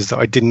pieces that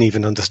I didn't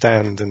even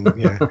understand, and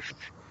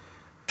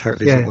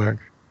totally didn't work.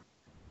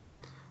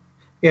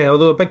 Yeah,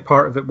 although a big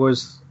part of it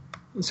was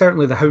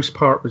certainly the house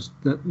part was,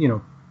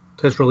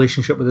 his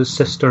relationship with his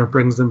sister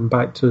brings them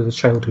back to the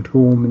childhood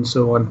home and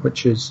so on,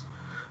 which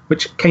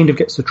kind of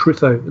gets the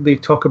truth out. They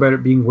talk about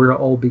it being where it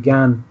all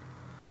began.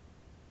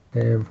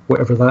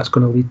 Whatever that's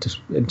going to lead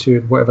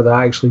into, whatever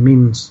that actually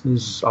means,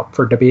 is up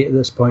for debate at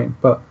this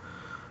point. But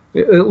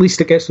at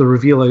least it gets the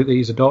reveal out that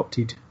he's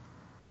adopted.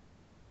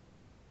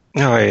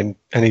 No,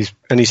 and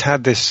he's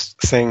had this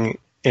thing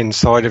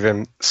inside of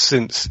him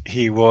since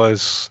he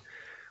was.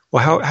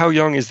 Well, how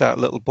young is that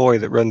little boy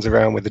that runs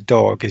around with a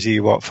dog? Is he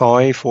 4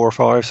 or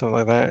 5, something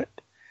like that?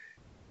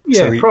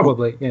 Yeah, so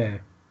probably. Yeah.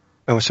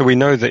 Oh, so we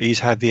know that he's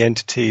had the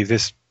entity,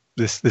 this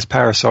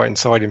parasite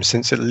inside him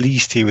since at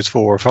least he was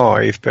 4 or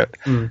 5. But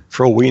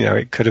for all we know,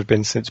 it could have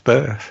been since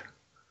birth.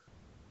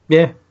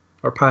 Yeah,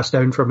 or passed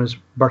down from his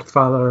birth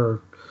father,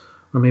 or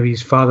maybe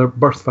his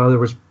birth father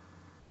was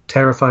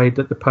terrified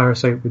that the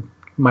parasite would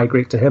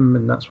migrate to him,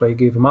 and that's why he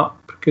gave him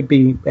up. Could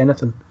be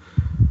anything.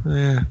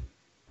 Yeah.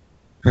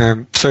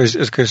 So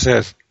as Chris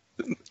says,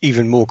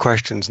 even more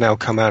questions now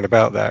come out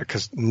about that,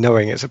 because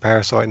knowing it's a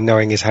parasite and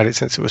knowing he's had it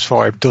since it was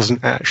 5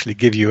 doesn't actually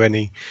give you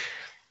any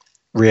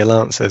real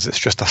answers. It's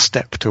just a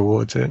step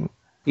towards it.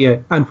 Yeah,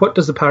 and what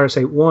does the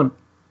parasite want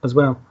as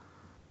well?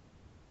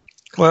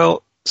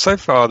 Well, so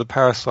far the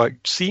parasite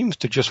seems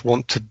to just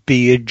want to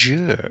be a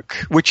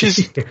jerk, which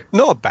is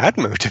not a bad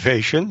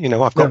motivation. You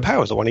know, I've got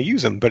powers, I want to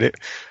use them, but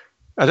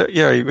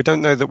we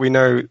don't know that we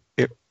know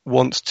it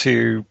wants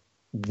to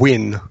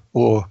win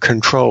or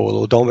control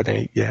or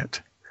dominate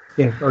yet.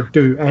 Yeah, or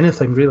do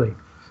anything really.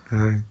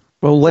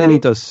 Well, Lenny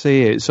does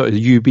say it, sort of,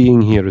 you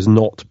being here is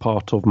not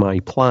part of my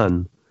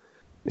plan.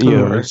 You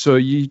know, so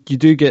you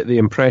do get the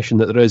impression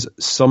that there is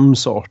some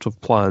sort of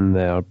plan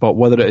there, but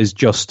whether it is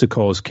just to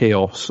cause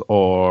chaos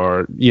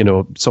or, you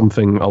know,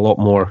 something a lot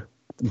more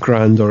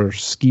grand or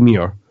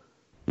schemier,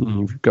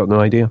 you've got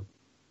no idea.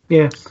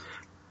 Yeah.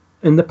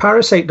 And the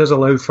parasite does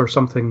allow for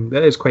something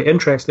that is quite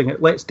interesting.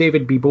 It lets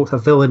David be both a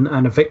villain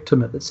and a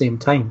victim at the same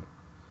time.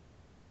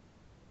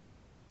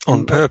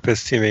 On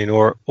purpose, you mean,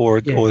 or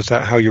is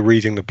that how you're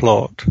reading the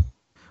plot?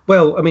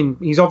 Well, I mean,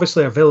 he's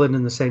obviously a villain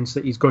in the sense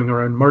that he's going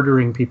around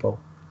murdering people,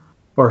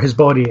 or his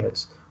body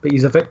is, but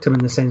he's a victim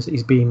in the sense that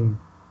he's being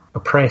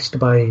oppressed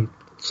by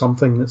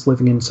something that's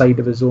living inside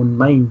of his own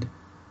mind.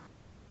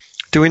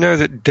 Do we know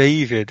that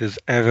David has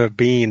ever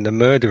been the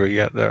murderer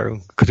yet, though?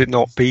 Could it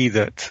not be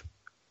that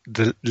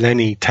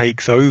Lenny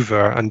takes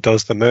over and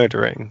does the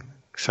murdering?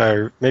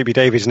 So maybe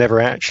David's never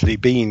actually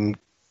been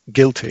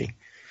guilty.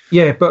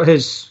 Yeah, but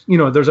there's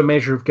a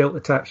measure of guilt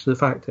attached to the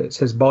fact that it's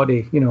his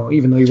body,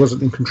 even though he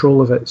wasn't in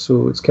control of it.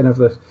 So it's kind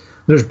of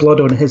there's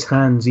blood on his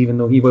hands, even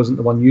though he wasn't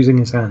the one using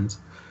his hands.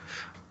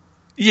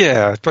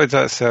 Yeah, but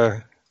that's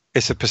a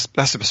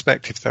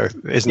perspective, though,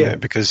 isn't it?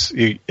 Because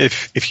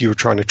if you were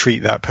trying to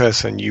treat that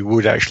person, you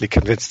would actually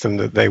convince them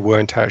that they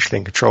weren't actually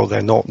in control.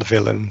 They're not the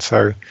villain.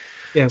 So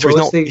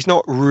he's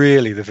not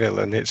really the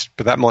villain.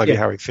 But that might be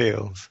how he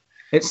feels.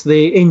 It's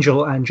the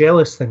Angel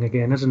Angelus thing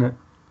again, isn't it?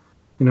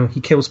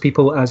 He kills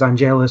people as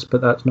Angelus,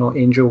 but that's not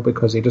Angel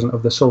because he doesn't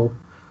have the soul.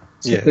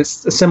 So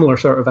it's a similar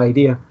sort of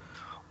idea.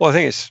 Well, I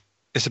think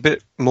it's a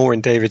bit more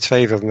in David's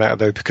favour than that,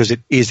 though, because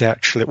it is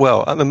actually,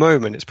 well, at the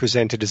moment it's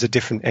presented as a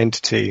different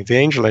entity. The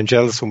Angel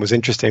Angelus one was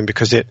interesting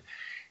because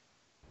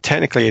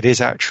technically it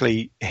is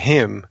actually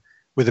him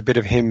with a bit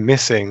of him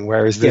missing,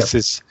 whereas this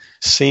is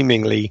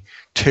seemingly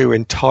two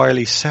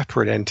entirely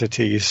separate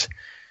entities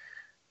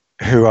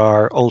who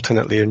are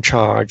alternately in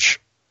charge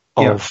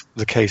of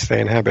the case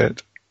they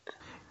inhabit.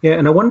 Yeah,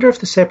 and I wonder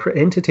if the separate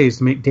entities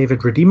make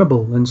David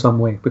redeemable in some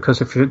way, because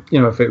if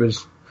it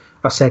was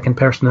a second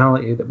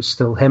personality that was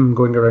still him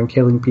going around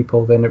killing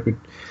people, then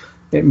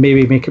it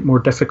maybe make it more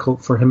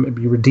difficult for him to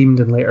be redeemed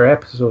in later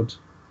episodes,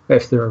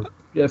 if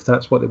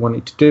that's what they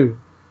wanted to do.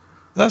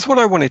 That's what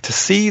I wanted to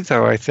see,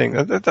 though. I think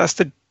that's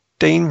the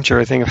danger,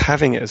 I think, of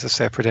having it as a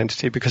separate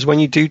entity, because when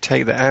you do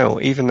take that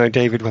out, even though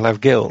David will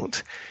have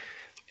guilt,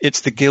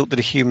 it's the guilt that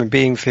a human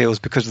being feels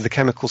because of the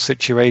chemical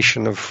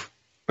situation of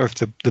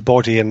the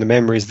body and the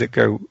memories that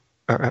go,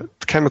 the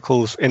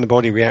chemicals in the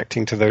body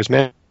reacting to those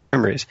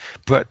memories.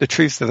 But the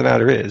truth of the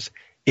matter is,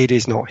 it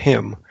is not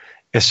him.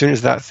 As soon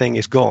as that thing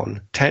is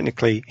gone,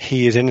 technically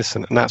he is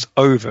innocent, and that's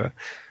over.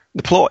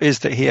 The plot is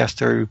that he has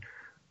to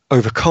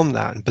overcome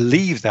that and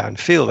believe that and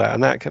feel that,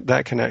 and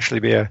that can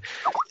actually be a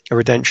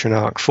redemption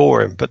arc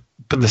for him. But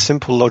the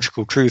simple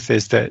logical truth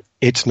is that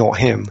it's not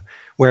him.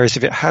 Whereas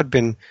if it had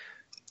been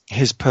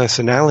his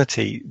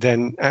personality,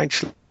 then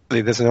actually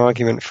there's an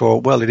argument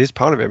for, well, it is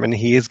part of him and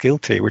he is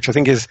guilty, which I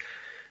think is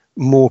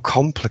more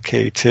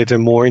complicated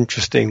and more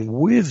interesting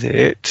with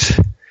it.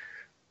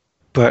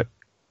 But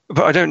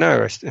I don't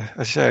know.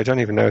 I say I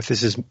don't even know if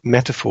this is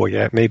metaphor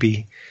yet.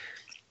 Maybe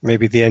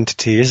the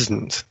entity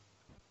isn't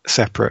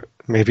separate.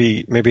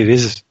 Maybe it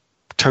is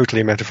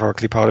totally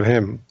metaphorically part of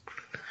him.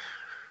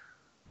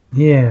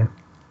 Yeah.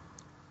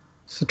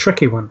 It's a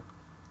tricky one.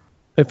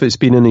 If it's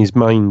been in his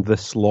mind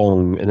this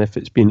long, and if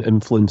it's been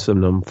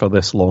influencing him for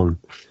this long,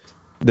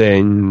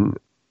 then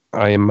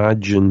I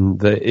imagine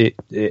that it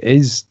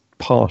is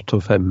part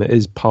of him. It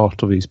is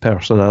part of his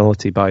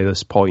personality by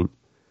this point.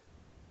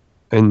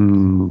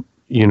 And,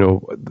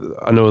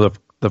 I know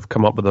they've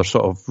come up with a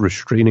sort of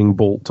restraining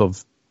bolt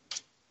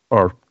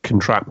or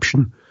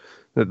contraption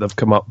that they've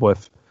come up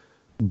with.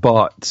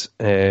 But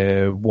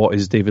what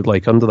is David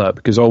like under that?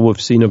 Because all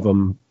we've seen of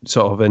him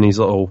sort of in his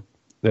little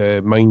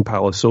mind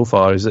palace so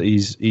far is that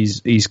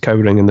he's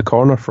cowering in the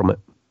corner from it.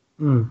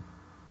 Mm.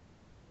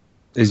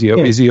 Is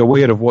he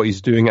aware of what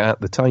he's doing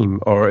at the time,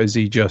 or is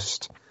he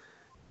just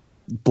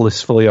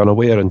blissfully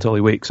unaware until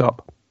he wakes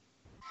up?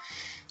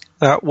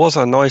 That was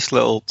a nice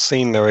little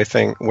scene there, I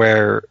think,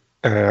 where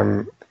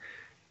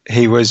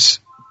he was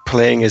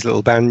playing his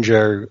little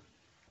banjo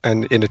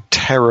and in a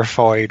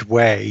terrified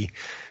way,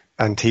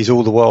 and he's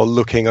all the while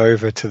looking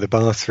over to the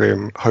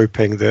bathroom,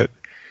 hoping that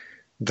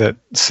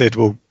Sid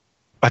will,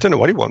 I don't know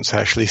what he wants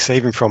actually,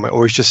 save him from it,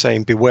 or he's just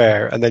saying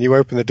beware, and then you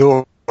open the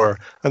door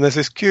and there's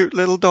this cute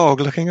little dog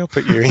looking up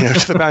at you,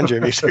 to the banjo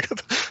music. I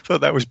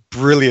thought that was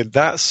brilliant.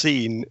 That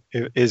scene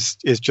is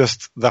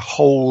just the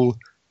whole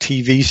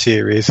TV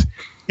series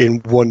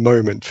in one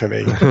moment for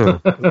me.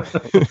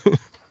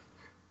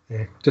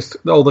 Yeah, just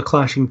all the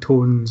clashing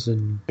tones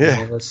and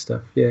all this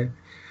stuff. Yeah.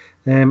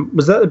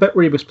 Was that the bit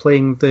where he was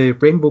playing the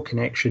Rainbow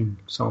Connection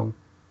song?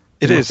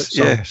 It is,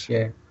 yes.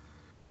 Yeah.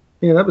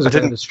 Yeah, that was a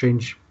bit of a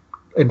strange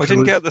interlude. I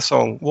didn't get the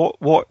song.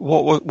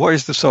 What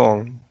is the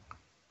song?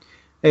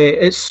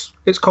 It's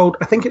called,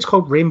 I think it's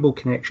called Rainbow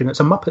Connection. It's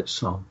a Muppets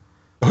song.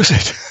 Was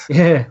it?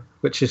 Yeah,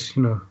 which is,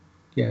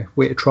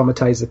 way to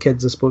traumatise the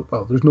kids, I suppose.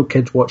 Well, there's no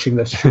kids watching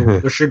this show.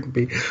 There shouldn't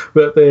be.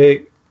 But,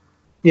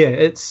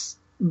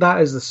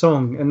 that is the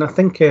song. And I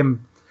think,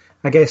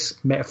 I guess,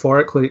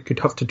 metaphorically, it could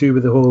have to do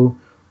with the whole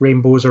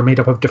rainbows are made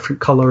up of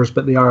different colours,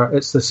 but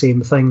it's the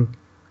same thing.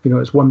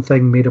 It's one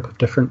thing made up of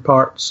different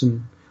parts,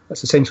 and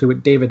that's essentially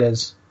what David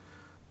is.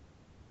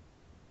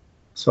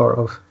 Sort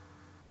of.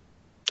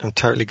 I'm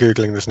totally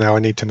Googling this now. I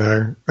need to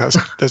know.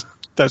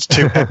 That's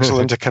too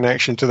excellent a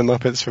connection to the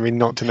Muppets for me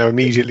not to know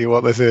immediately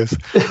what this is.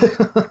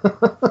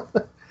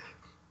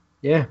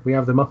 Yeah, we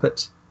have the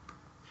Muppets.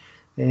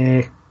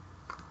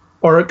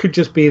 Or it could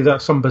just be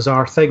some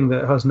bizarre thing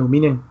that has no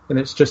meaning, and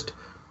it's just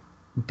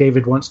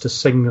David wants to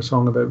sing a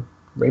song about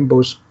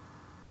rainbows.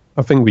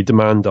 I think we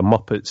demand a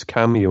Muppets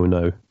cameo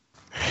now.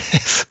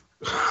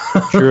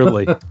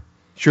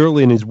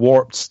 Surely in his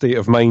warped state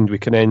of mind we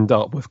can end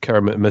up with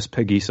Kermit and Miss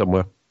Piggy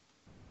somewhere.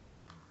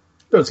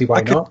 Don't see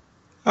why not.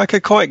 I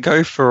could quite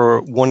go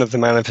for one of the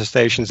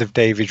manifestations of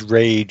David's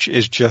rage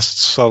is just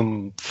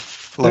some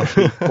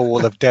fluffy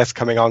ball of death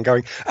coming on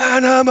going,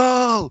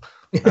 "Animal!"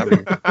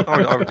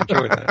 I would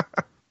enjoy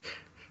that.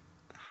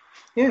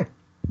 Yeah,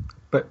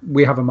 but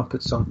we have a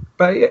Muppet song.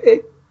 But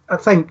I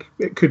think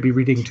it could be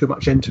reading too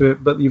much into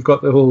it, but you've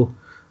got the whole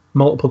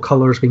multiple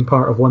colours being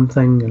part of one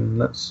thing,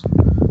 and that's...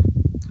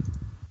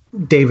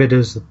 David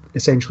is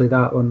essentially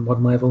that on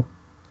one level,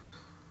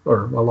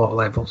 or a lot of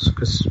levels,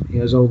 because he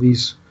has all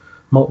these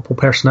multiple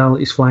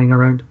personalities flying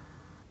around.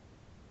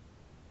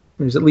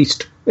 There's at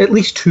least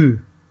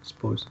two, I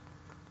suppose.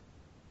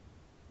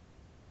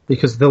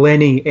 Because the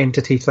Lenny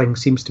entity thing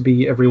seems to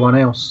be everyone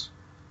else.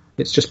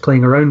 It's just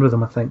playing around with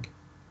them, I think.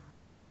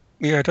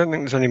 Yeah, I don't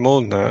think there's any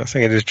more than that. I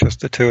think it is just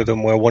the two of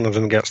them where one of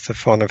them gets the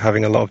fun of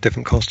having a lot of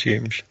different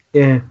costumes.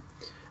 Yeah.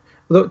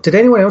 Look, did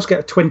anyone else get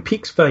a Twin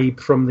Peaks vibe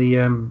from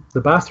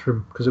the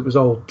bathroom? Because it was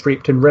all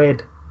draped in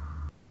red.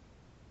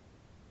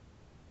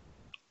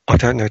 I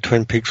don't know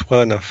Twin Peaks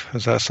well enough.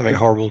 Is that something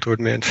horrible to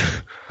admit?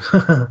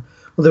 Well,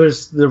 there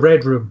was the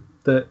red room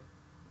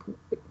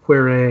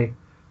where I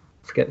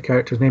forget the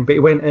character's name, but he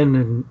went in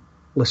and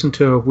listened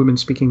to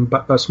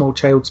a small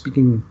child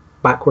speaking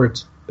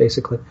backwards,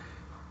 basically.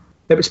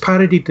 It was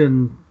parodied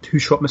in Who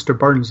Shot Mr.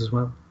 Burns as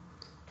well.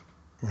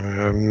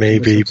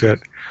 Maybe, but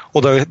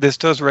although this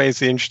does raise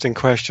the interesting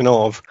question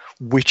of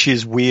which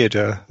is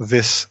weirder,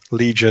 this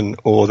Legion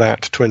or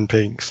that Twin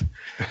Peaks?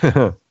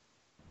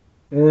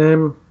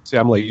 See,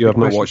 I'm like you. I've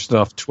not watched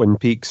enough Twin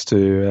Peaks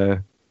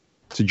to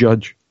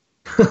judge.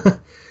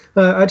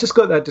 I just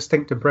got that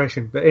distinct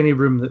impression that any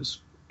room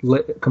that's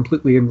lit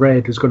completely in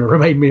red is going to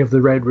remind me of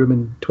the red room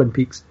in Twin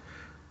Peaks.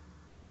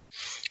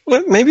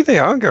 Well, maybe they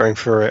are going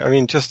for it. I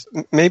mean, just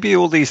maybe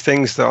all these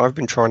things that I've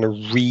been trying to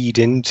read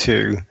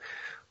into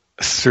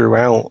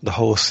throughout the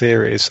whole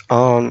series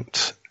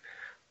aren't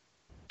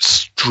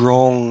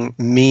strong,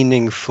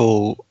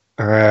 meaningful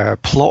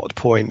plot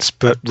points,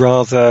 but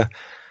rather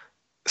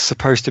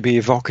supposed to be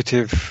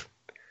evocative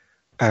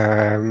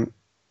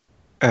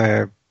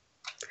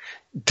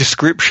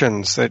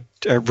descriptions, that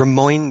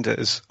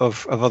reminders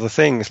of other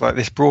things. Like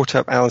this brought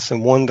up Alice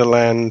in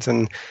Wonderland,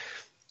 and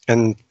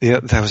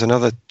there was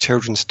another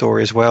children's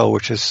story as well,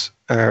 which is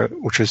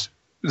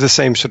the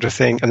same sort of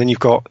thing. And then you've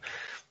got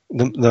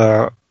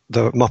the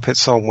Muppet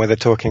song where they're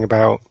talking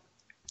about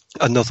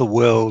another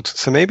world.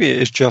 So maybe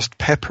it is just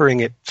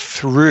peppering it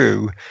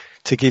through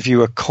to give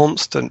you a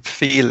constant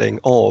feeling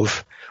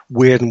of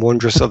weird and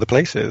wondrous other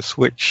places,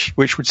 which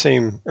would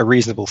seem a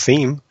reasonable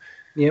theme.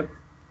 Yep.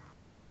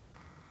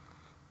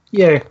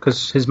 Yeah,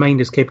 because his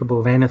mind is capable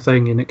of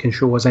anything, and it can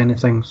show us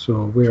anything.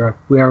 So we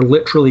are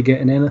literally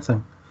getting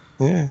anything.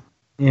 Yeah.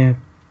 Yeah.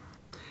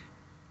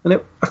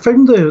 And I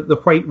found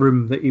the White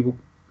Room that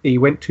he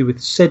went to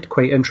with Sid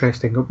quite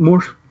interesting.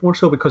 More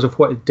so because of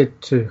what it did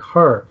to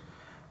her,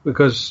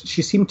 because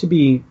she seemed to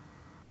be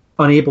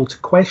unable to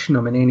question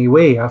him in any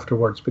way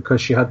afterwards,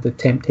 because she had the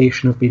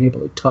temptation of being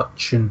able to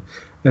touch and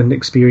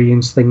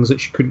experience things that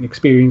she couldn't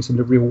experience in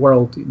the real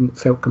world, and it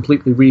felt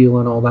completely real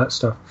and all that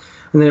stuff.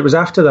 And then it was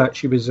after that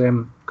she was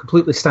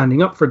completely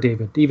standing up for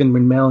David, even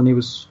when Melanie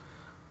was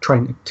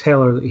trying to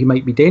tell her that he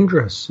might be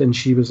dangerous, and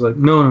she was like,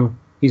 no,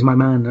 he's my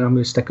man, and I'm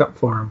going to stick up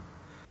for him.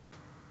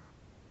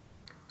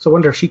 So I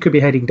wonder if she could be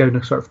heading down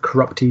a sort of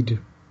corrupted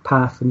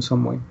path in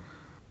some way.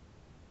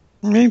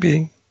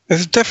 Maybe.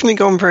 They've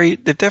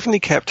definitely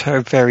kept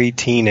her very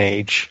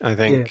teenage, I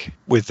think,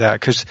 with that,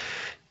 because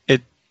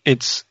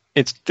it's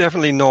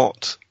definitely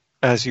not,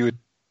 as you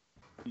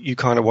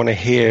kind of want to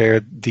hear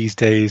these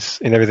days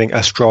in everything,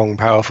 a strong,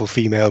 powerful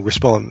female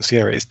response.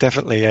 It's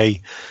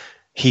definitely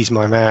he's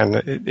my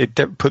man.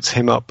 It puts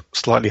him up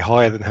slightly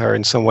higher than her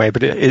in some way,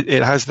 but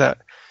it has that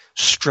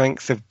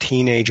strength of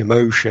teenage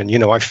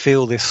emotion. I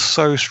feel this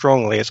so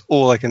strongly, it's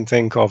all I can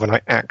think of, and I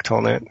act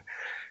on it,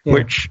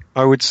 which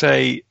I would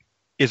say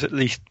is at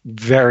least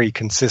very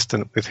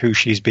consistent with who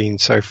she's been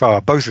so far.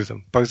 Both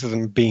of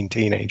them being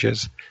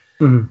teenagers.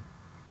 Mm-hmm.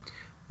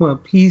 Well,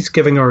 he's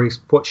giving her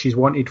what she's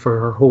wanted for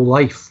her whole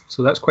life,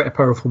 so that's quite a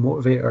powerful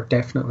motivator,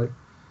 definitely.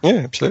 Yeah,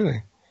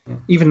 absolutely. Yeah.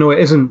 Even though it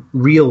isn't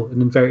real, in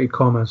inverted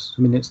commas.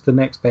 I mean, it's the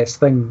next best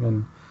thing,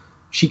 and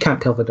she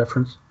can't tell the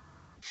difference.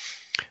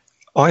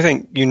 I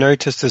think you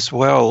noticed as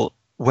well,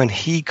 when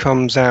he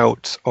comes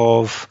out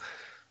of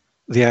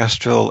the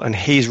astral and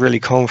he's really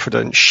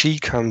confident, she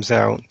comes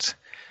out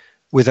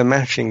with a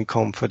matching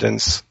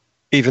confidence,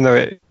 even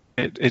though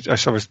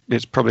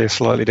it's probably a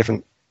slightly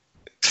different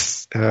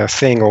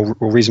thing or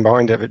reason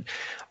behind it. But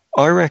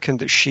I reckon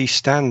that she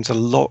stands a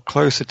lot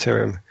closer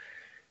to him.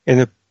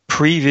 In a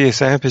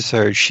previous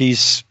episode,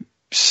 she's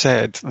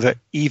said that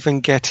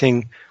even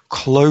getting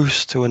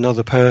close to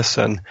another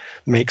person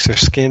makes her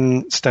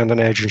skin stand on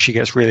edge and she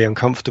gets really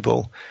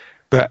uncomfortable.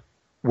 But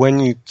when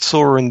you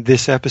saw her in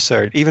this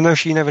episode, even though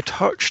she never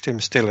touched him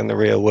still in the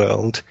real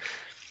world,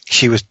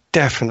 she was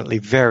definitely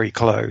very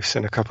close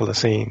in a couple of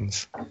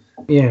scenes.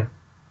 Yeah.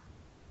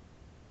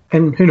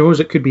 And who knows,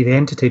 it could be the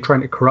entity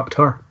trying to corrupt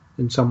her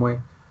in some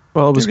way.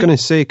 Well, I was going to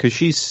say, because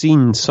she's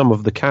seen some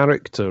of the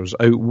characters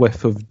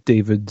out of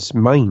David's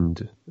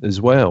mind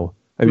as well.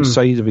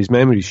 Outside of his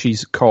memories,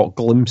 she's caught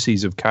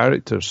glimpses of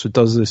characters. So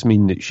does this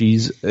mean that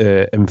she's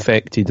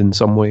infected in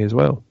some way as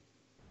well?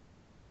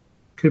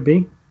 Could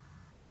be.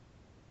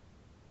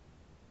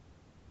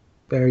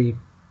 Very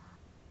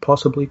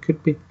possibly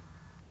could be.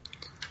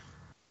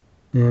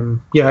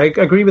 Yeah, I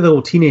agree with the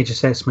whole teenage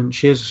assessment.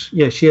 She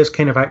is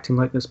kind of acting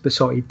like this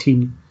besotted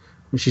teen.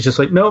 And she's just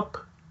like, nope,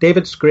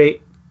 David's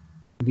great.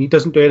 He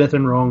doesn't do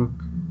anything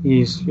wrong.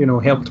 He's,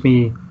 helped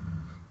me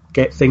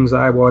get things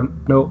that I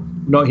want. No,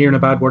 not hearing a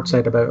bad word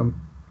said about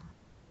him.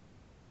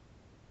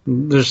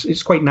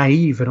 It's quite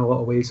naive in a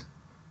lot of ways.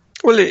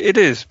 Well, it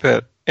is,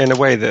 but in a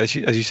way that,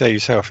 as you say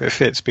yourself, it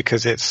fits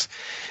because it's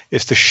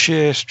the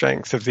sheer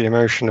strength of the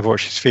emotion of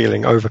what she's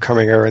feeling,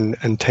 overcoming her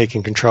and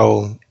taking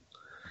control.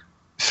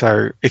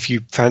 So if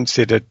you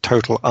fancied a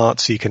total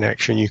artsy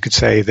connection, you could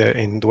say that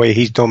in the way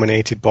he's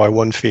dominated by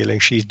one feeling,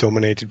 she's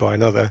dominated by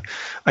another.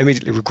 I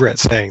immediately regret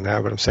saying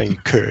that, but I'm saying you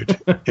could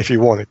if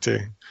you wanted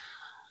to.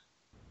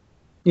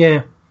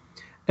 Yeah,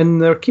 and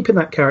they're keeping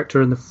that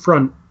character in the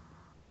front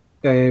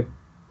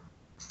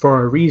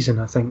for a reason,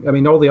 I think. I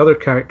mean, all the other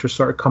characters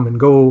sort of come and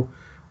go,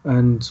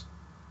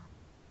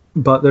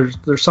 but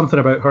there's something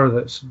about her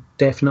that's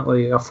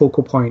definitely a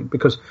focal point,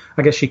 because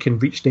I guess she can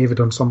reach David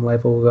on some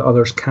level that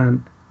others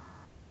can't.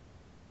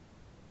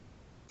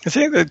 I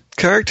think the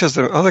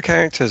other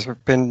characters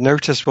have been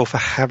noticeable for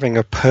having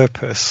a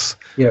purpose.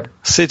 Yeah.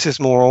 Sid's is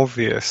more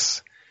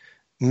obvious.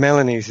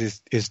 Melanie's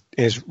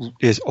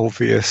is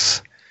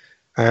obvious.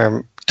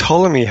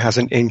 Ptolemy has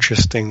an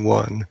interesting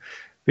one,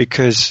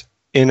 because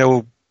in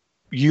a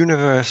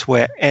universe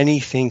where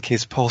anything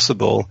is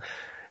possible,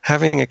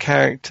 having a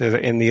character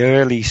that in the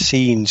early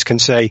scenes can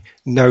say,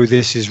 no,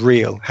 this is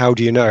real. How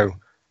do you know?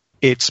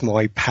 It's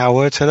my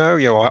power to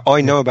know.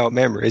 I know about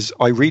memories.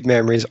 I read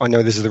memories. I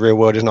know this is the real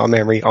world. It's not a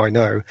memory. I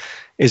know.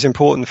 Is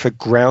important for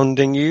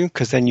grounding you,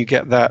 because then you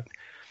get that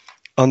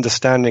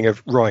understanding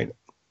of, right,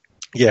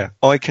 yeah,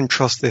 I can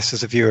trust this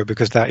as a viewer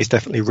because that is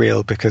definitely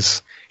real,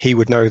 because he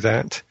would know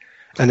that.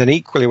 And then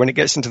equally, when it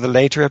gets into the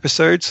later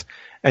episodes,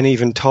 and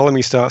even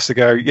Ptolemy starts to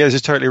go, yeah, this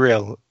is totally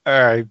real.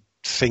 I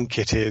think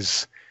it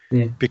is.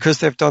 Yeah. Because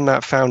they've done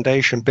that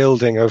foundation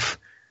building of,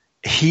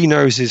 he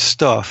knows his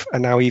stuff,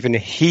 and now even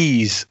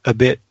he's a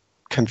bit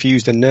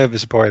confused and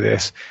nervous by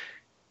this.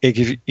 It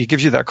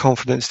gives you that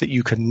confidence that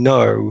you can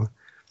know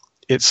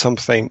it's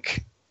something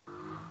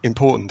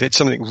important. It's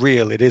something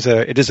real. It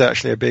is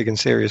actually a big and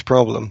serious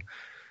problem.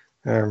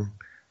 I'm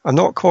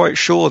not quite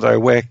sure though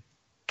where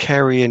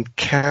Kerry and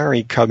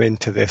Carrie come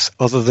into this,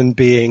 other than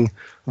being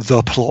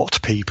the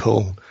plot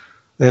people.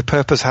 Their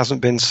purpose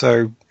hasn't been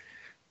so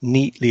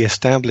neatly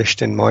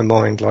established in my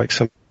mind like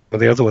some of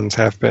the other ones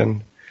have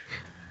been.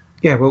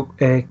 Yeah, well,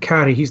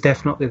 Carrie, he's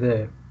definitely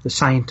the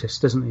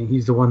scientist, isn't he?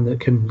 He's the one that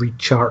can read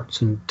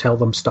charts and tell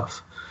them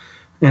stuff.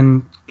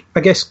 And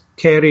I guess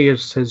Kerry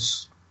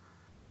is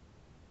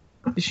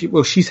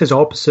she's his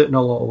opposite in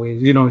a lot of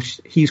ways.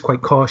 He's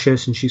quite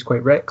cautious and she's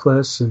quite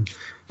reckless, and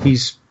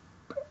he's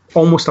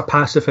almost a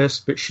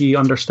pacifist, but she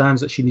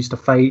understands that she needs to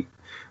fight.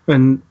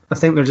 And I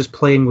think they're just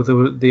playing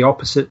with the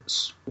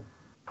opposites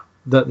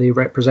that they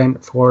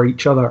represent for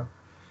each other,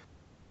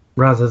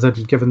 rather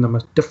than giving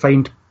them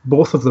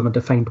both of them a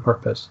defined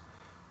purpose.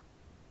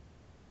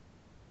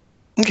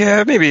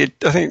 Yeah, maybe.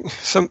 I think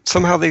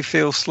somehow they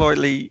feel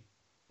slightly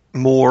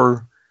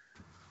more,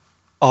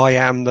 I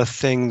am the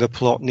thing the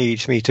plot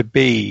needs me to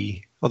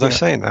be. Although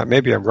saying that,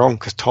 maybe I'm wrong,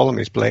 because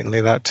Ptolemy's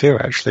blatantly that too,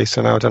 actually,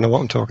 so now I don't know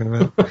what I'm talking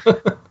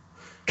about.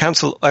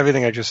 Cancel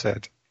everything I just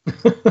said.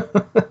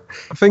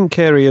 I think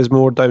Kerry is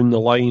more down the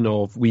line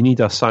of, we need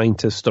a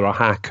scientist or a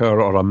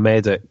hacker or a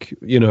medic.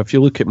 If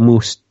you look at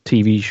most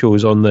TV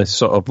shows on this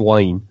sort of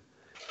line,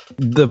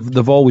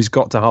 they've always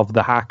got to have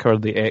the hacker,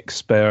 the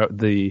expert,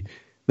 the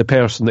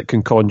person that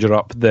can conjure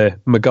up the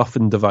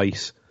MacGuffin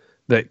device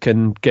that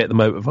can get them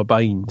out of a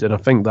bind. And I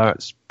think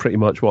that's pretty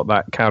much what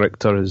that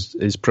character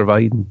is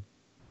providing.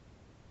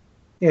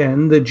 Yeah,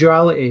 and the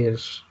duality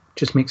is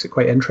just makes it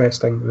quite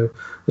interesting.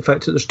 The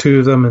fact that there's two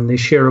of them and they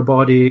share a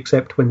body,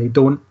 except when they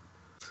don't,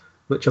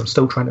 which I'm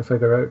still trying to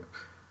figure out.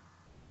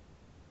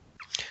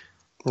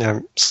 Yeah.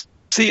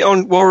 See,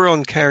 while we're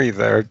on Carrie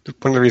there,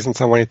 one of the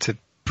reasons I wanted to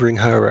bring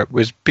her up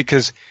was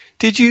because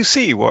did you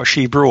see what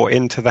she brought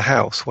into the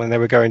house when they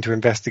were going to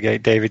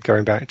investigate David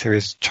going back to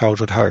his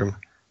childhood home?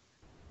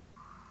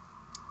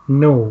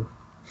 No.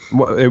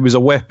 Well, it was a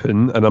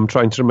weapon, and I'm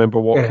trying to remember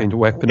what kind of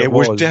weapon it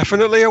was. It was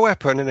definitely a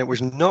weapon, and it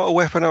was not a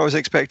weapon I was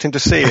expecting to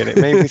see, and it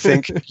made me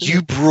think,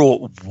 you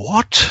brought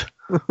what?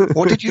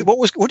 What do you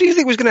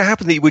think was going to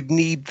happen that you would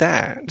need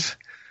that?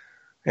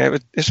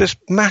 It's this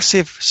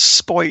massive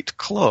spiked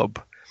club.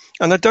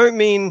 And I don't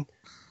mean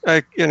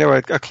a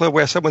club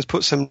where someone's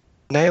put some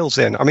nails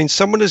in. I mean,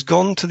 someone has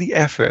gone to the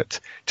effort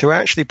to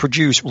actually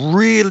produce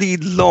really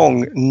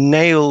long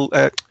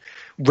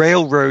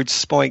railroad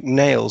spike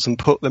nails and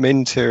put them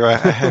into a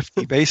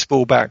hefty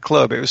baseball bat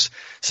club. It was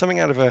something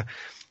out of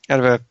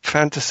a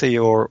fantasy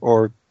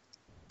or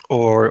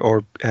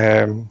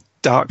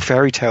dark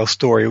fairy tale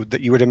story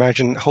that you would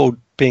imagine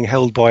being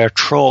held by a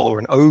troll or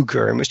an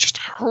ogre, and it was just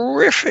a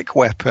horrific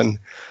weapon.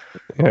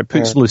 Yeah, it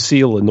puts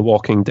Lucille in The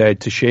Walking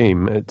Dead to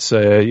shame. It's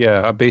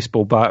a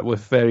baseball bat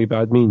with very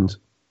bad means.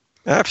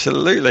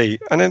 Absolutely.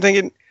 And I'm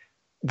thinking,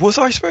 was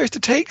I supposed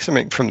to take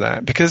something from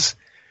that? Because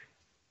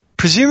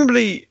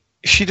presumably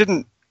she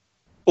didn't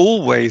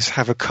always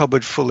have a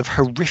cupboard full of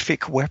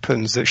horrific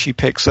weapons that she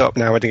picks up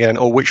now and again,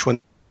 or which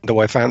one do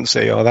I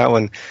fancy, or that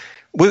one.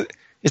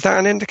 Is that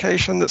an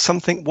indication that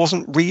something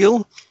wasn't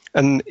real?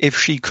 And if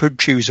she could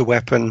choose a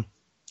weapon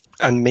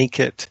and make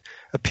it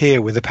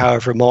appear with the power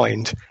of her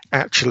mind,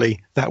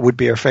 actually that would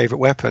be her favourite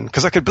weapon.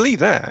 Because I could believe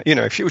that.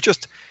 If she was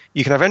just,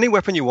 you can have any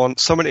weapon you want,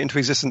 summon it into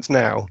existence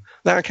now,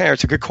 that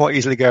character could quite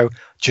easily go,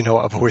 do you know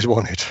what I've always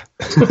wanted?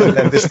 And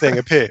then this thing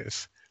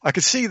appears. I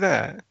could see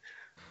that.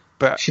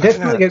 But she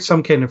definitely gets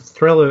some kind of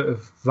thrill out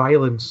of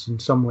violence in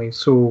some way.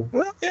 So,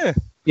 well, yeah.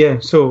 Yeah,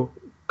 so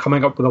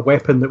coming up with a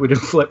weapon that would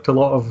inflict a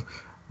lot of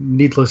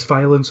needless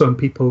violence on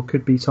people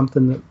could be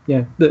something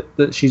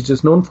that she's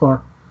just known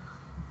for.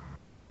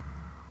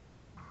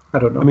 I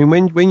don't know. I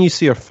mean, when you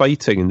see her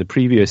fighting in the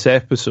previous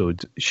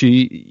episode,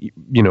 she,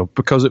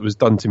 because it was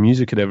done to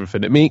music and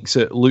everything, it makes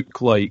it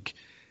look like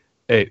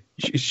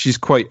she's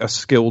quite a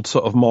skilled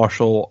sort of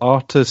martial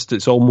artist.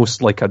 It's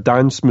almost like a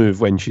dance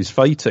move when she's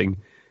fighting.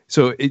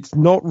 So it's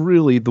not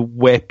really the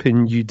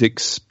weapon you'd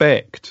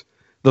expect.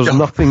 There's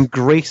nothing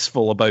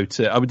graceful about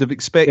it. I would have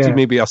expected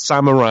maybe a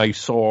samurai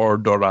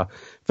sword or a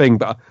thing,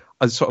 but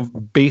a sort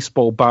of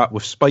baseball bat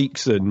with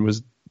spikes in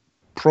was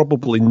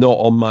probably not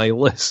on my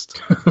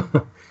list.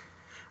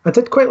 I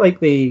did quite like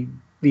the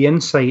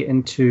insight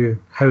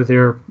into how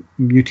their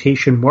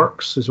mutation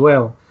works as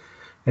well.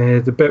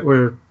 The bit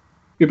where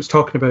it was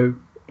talking about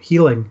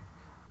healing,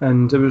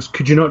 and it was,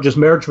 could you not just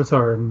merge with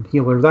her and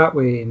heal her that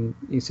way? And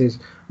he says,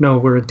 no,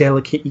 we're a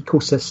delicate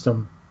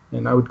ecosystem,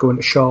 and I would go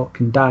into shock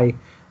and die.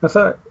 I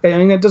thought,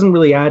 it doesn't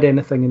really add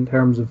anything in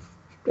terms of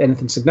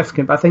anything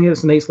significant, but I think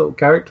it's a nice little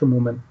character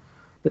moment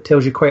that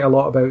tells you quite a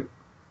lot about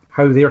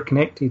how they're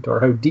connected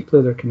or how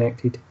deeply they're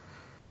connected.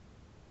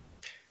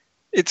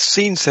 It's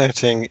scene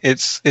setting.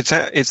 It's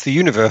the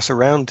universe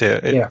around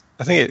it.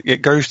 I think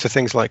it goes to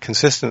things like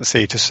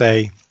consistency to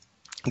say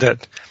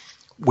that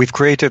we've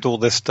created all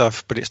this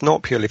stuff, but it's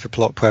not purely for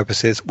plot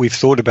purposes. We've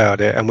thought about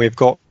it, and we've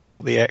got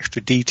the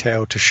extra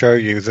detail to show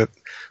you that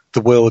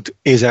the world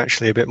is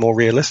actually a bit more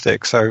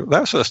realistic. So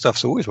that sort of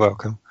stuff's always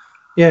welcome.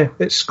 Yeah,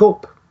 it's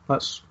scope.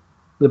 That's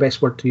the best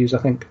word to use, I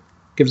think.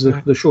 Gives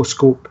the show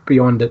scope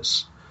beyond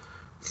its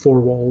four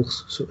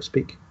walls, so to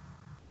speak.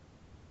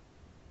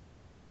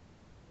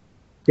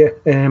 Yeah.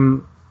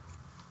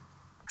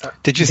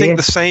 Did you think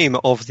the same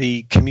of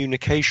the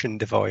communication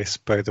device,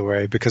 by the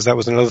way? Because that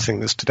was another thing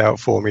that stood out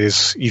for me.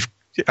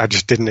 I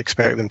just didn't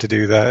expect them to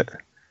do that.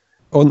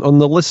 On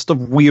the list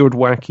of weird,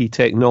 wacky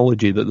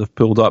technology that they've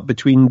pulled up,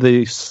 between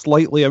the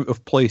slightly out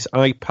of place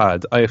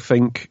iPad, I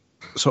think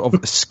sort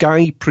of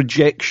sky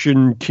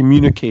projection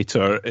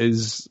communicator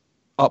is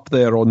up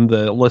there on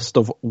the list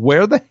of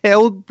where the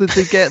hell did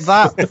they get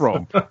that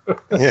from?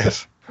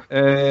 Yes.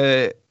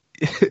 I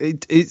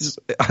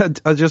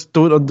just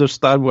don't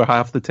understand where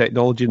half the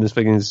technology in this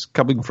thing is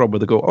coming from, where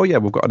they go, oh yeah,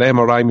 we've got an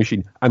MRI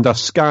machine and a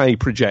sky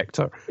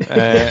projector.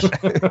 It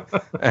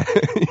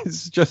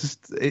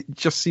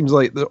just seems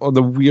like on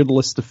the weird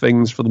list of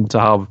things for them to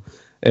have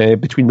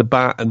between the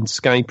bat and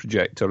sky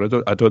projector.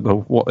 I don't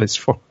know what it's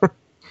for.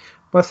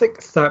 Well, I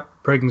think that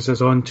brings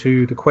us on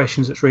to the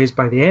questions that's raised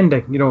by the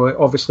ending.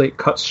 Obviously it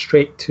cuts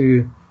straight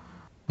to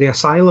the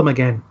asylum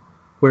again,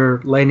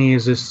 where Lenny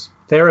is this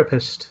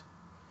therapist.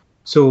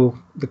 So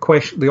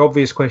the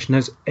obvious question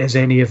is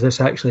any of this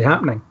actually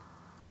happening?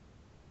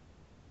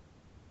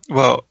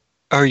 Well,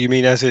 you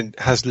mean as in,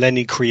 has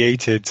Lenny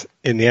created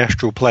in the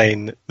astral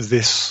plane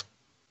this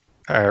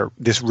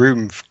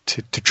room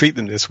to treat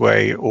them this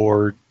way,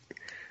 or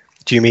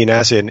do you mean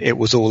as in it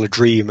was all a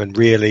dream and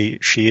really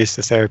she is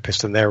the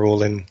therapist and they're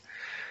all in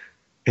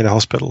a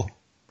hospital?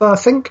 Well, I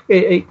think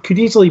it could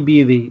easily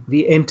be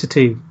the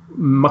entity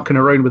mucking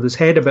around with his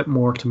head a bit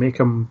more to make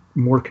him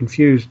more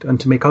confused and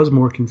to make us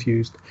more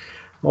confused.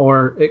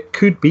 Or it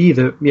could be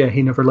that,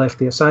 he never left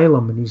the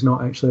asylum and he's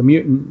not actually a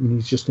mutant and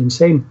he's just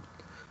insane.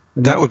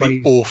 And that would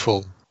be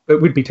awful.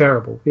 It would be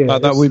terrible. Yeah,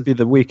 that would be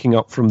the waking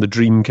up from the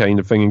dream kind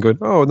of thing and going,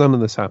 oh, none of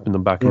this happened,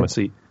 I'm back in my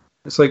seat.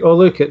 It's like, oh,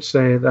 look, it's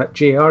that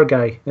JR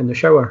guy in the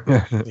shower.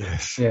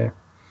 Yes. Yeah.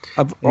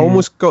 I've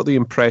almost got the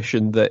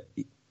impression that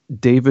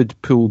David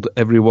pulled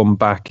everyone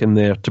back in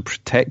there to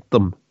protect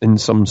them in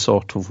some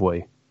sort of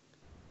way.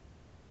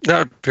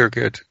 That would be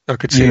good. I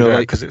could see that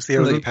because it's the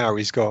only power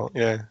he's got.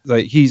 Yeah,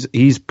 like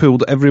he's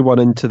pulled everyone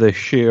into this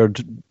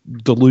shared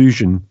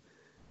delusion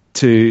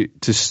to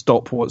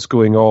stop what's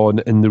going on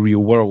in the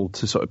real world,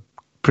 to sort of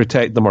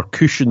protect them or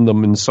cushion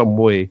them in some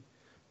way,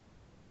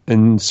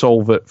 and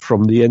solve it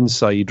from the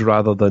inside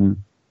rather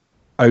than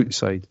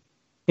outside.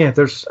 Yeah,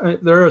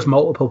 there is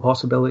multiple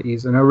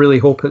possibilities, and I really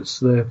hope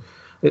this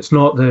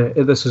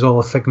is all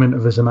a figment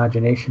of his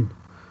imagination.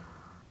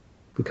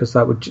 Because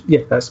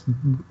that's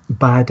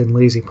bad and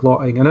lazy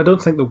plotting, and I don't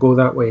think they'll go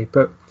that way.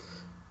 But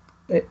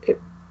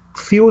it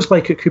feels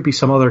like it could be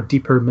some other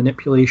deeper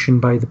manipulation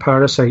by the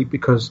parasite,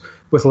 because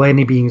with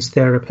Lenny being his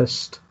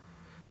therapist,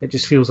 it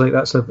just feels like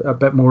that's a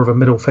bit more of a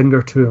middle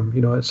finger to him.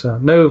 It's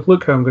now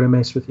look how I'm going to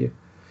mess with you.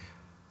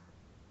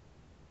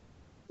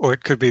 Or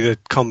it could be the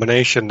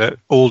combination that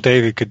all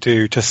David could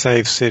do to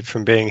save Sid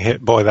from being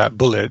hit by that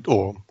bullet,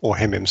 or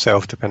him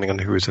himself, depending on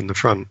who was in the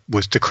front,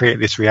 was to create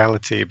this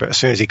reality. But as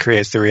soon as he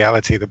creates the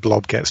reality, the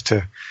blob gets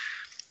to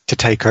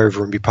take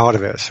over and be part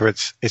of it. So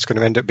it's going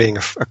to end up being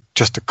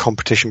just a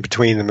competition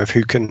between them of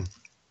who can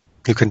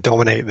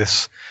dominate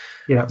this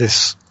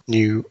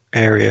new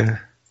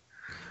area.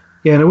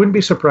 Yeah, and I wouldn't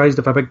be surprised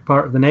if a big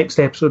part of the next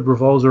episode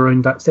revolves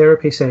around that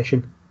therapy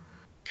session.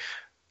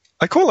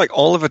 I quite like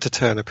Oliver to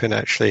turn up in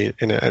it,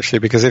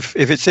 because if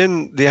it's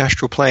in the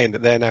astral plane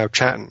that they're now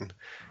chatting,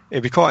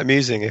 it'd be quite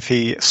amusing if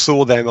he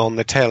saw them on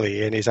the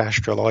telly in his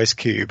astral ice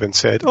cube and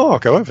said, "Oh, I'll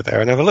go over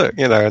there and have a look,"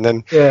 and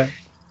then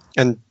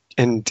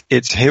and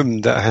it's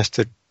him that has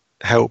to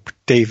help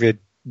David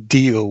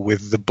deal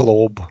with the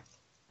blob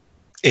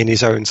in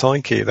his own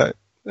psyche. That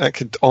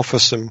could offer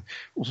some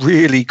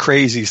really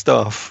crazy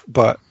stuff,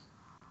 but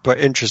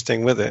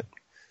interesting with it.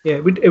 Yeah,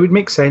 it would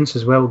make sense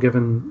as well,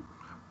 given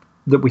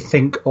that we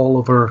think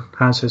Oliver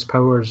has his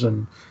powers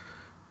and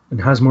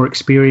has more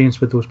experience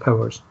with those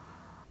powers.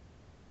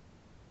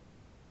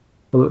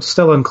 Well, it's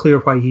still unclear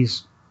why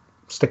he's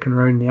sticking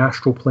around the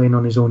astral plane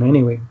on his own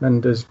anyway,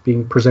 and is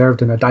being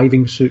preserved in a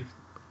diving suit.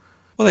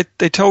 Well,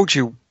 they told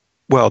you,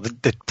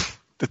 the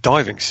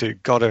diving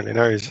suit, God only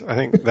knows. I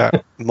think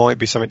that might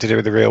be something to do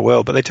with the real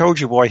world, but they told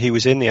you why he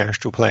was in the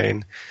astral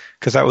plane,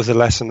 because that was the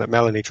lesson that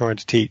Melanie tried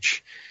to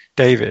teach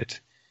David,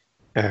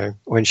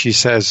 when she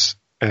says,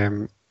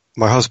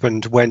 my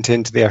husband went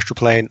into the astral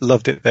plane,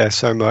 loved it there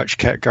so much,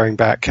 kept going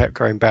back,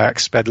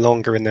 spent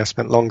longer in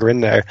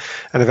there,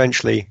 and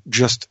eventually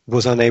just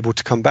was unable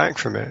to come back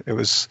from it. It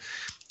was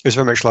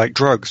very much like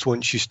drugs.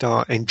 Once you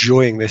start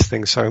enjoying this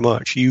thing so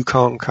much, you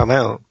can't come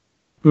out.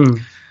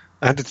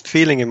 I had the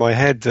feeling in my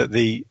head that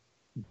the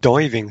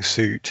diving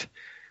suit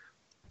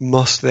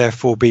must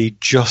therefore be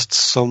just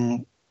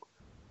some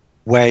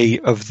way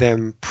of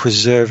them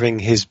preserving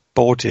his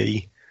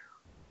body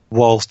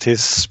whilst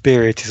his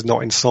spirit is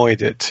not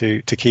inside it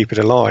to keep it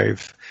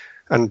alive.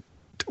 And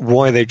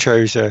why they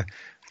chose a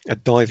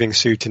diving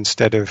suit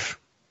instead of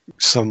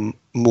some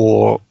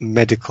more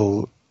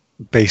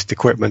medical-based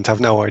equipment, I've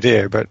no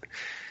idea. But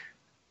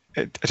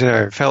I don't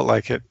know, it felt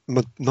like it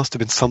must have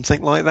been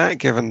something like that,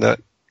 given that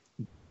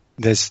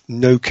there's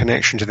no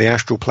connection to the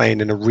astral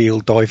plane in a real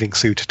diving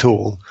suit at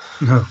all.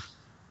 No.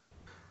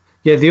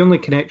 Yeah, the only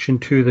connection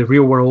to the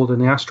real world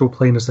and the astral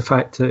plane is the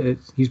fact that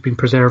he's been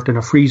preserved in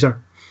a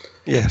freezer.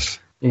 Yes.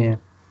 Yeah.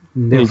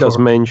 And he does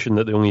mention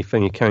that the only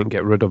thing he can't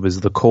get rid of is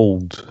the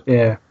cold.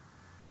 Yeah.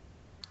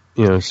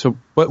 So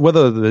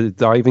whether the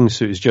diving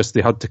suit is just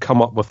they had to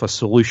come up with a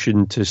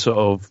solution to sort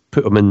of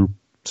put him in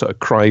sort of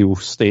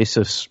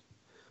cryostasis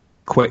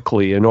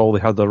quickly, and all they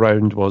had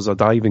around was a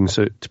diving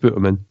suit to put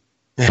him in.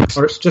 Yes.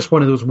 Or it's just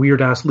one of those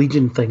weird-ass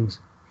Legion things.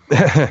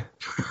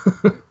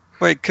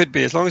 Well, it could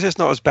be, as long as it's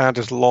not as bad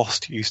as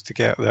Lost used to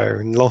get, though.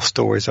 And Lost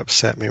always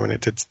upset me when it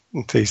did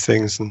these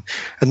things. And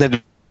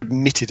then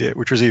admitted it,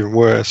 which was even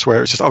worse,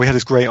 where it's just, we had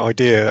this great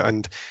idea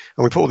and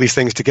we put all these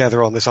things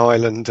together on this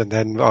island, and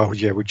then,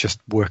 we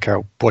just work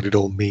out what it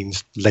all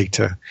means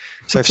later.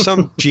 So if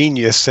some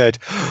genius said,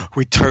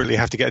 we totally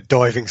have to get a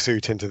diving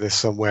suit into this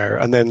somewhere,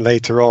 and then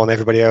later on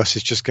everybody else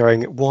is just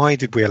going, why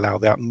did we allow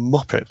that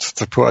muppet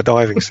to put a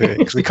diving suit in?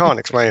 Because we can't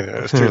explain it.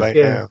 It's too late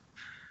now.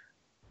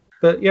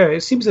 But yeah,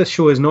 it seems this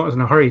show is not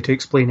in a hurry to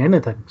explain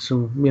anything.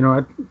 So,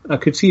 I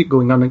could see it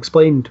going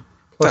unexplained.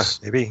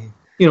 Plus, maybe.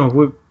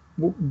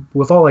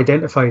 We've all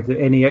identified that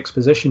any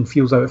exposition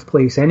feels out of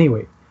place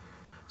anyway.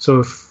 So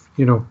if,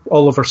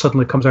 Oliver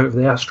suddenly comes out of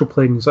the astral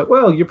plane and he's like,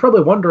 well, you're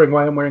probably wondering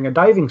why I'm wearing a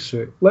diving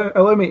suit.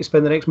 Allow me to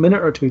spend the next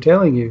minute or two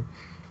telling you.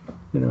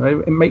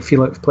 It might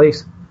feel out of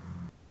place.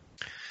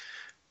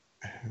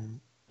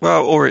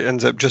 Well, or it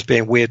ends up just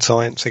being weird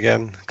science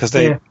again, because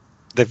they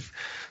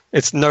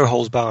it's no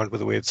holes barred with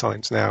the Weird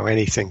Science now.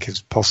 Anything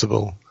is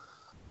possible.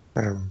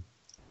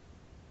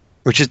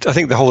 Which is, I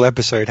think the whole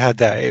episode had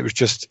that. It was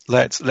just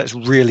let's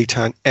really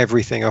turn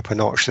everything up a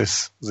notch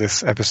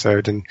this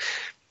episode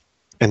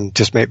and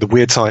just make the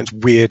Weird Science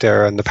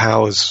weirder and the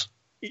powers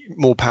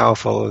more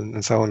powerful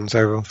and so on and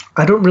so forth.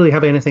 I don't really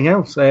have anything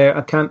else.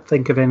 I can't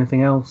think of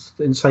anything else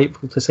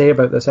insightful to say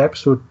about this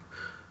episode.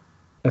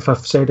 If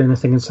I've said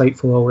anything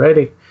insightful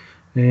already,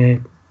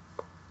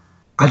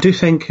 I do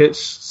think it's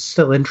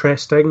still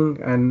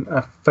interesting, and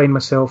I find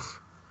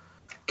myself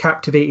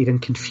captivated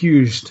and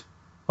confused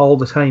all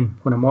the time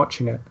when I'm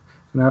watching it,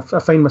 and I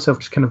find myself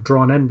just kind of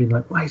drawn in, being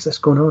like, "Why is this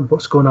going on?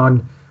 What's going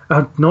on? I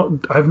have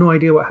no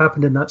idea what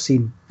happened in that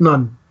scene,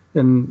 none."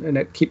 And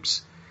it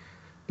keeps,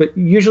 but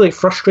usually it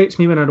frustrates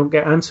me when I don't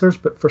get answers.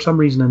 But for some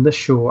reason in this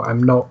show,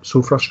 I'm not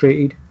so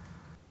frustrated.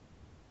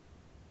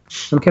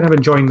 I'm kind of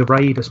enjoying the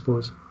ride, I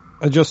suppose.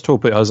 I just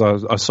hope it has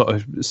a sort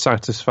of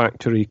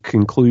satisfactory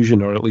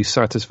conclusion, or at least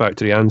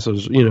satisfactory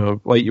answers. You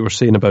know, like you were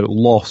saying about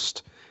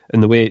Lost.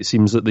 And the way it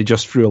seems that they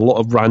just threw a lot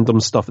of random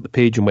stuff at the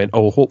page and went,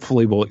 oh,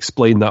 hopefully we'll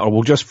explain that, or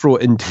we'll just throw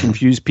it in to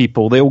confuse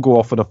people. They'll go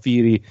off on a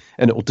theory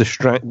and it'll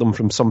distract them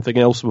from something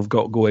else we've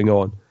got going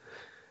on.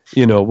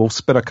 You know, we'll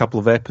spin a couple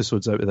of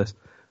episodes out of this.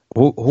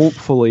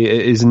 Hopefully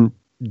it isn't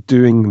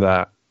doing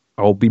that.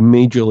 I'll be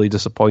majorly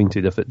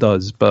disappointed if it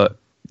does, but,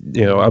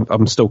 you know,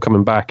 I'm still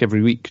coming back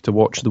every week to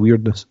watch the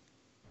weirdness.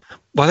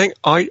 Well, I think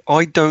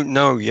I don't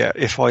know yet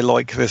if I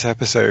like this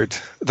episode.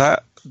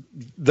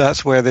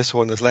 That's where this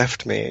one has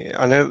left me.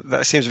 I know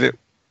that seems a bit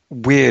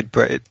weird,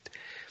 but I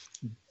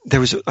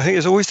think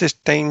there's always this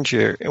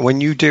danger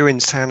when you do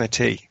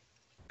insanity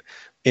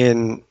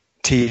in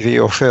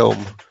TV or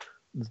film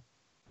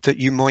that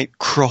you might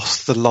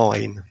cross the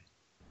line.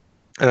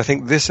 And I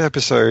think this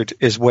episode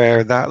is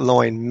where that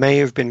line may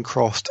have been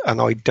crossed, and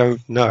I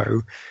don't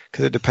know,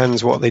 because it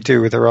depends what they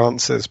do with their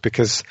answers,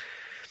 because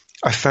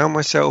I found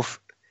myself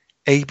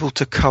able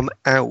to come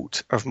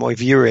out of my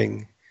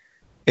viewing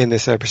in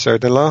this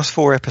episode. The last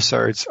 4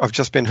 episodes, I've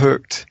just been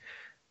hooked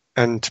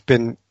and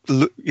been,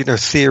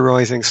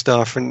 theorizing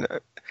stuff,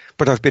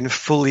 but I've been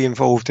fully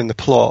involved in the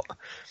plot.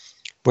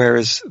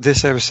 Whereas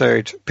this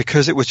episode,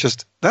 because it was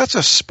just, that's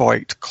a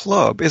spiked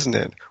club, isn't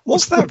it?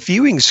 What's that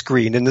viewing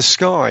screen in the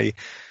sky?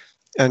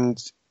 And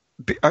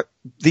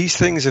these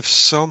things have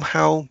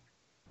somehow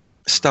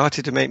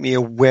started to make me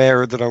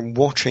aware that I'm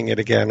watching it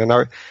again. And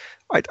I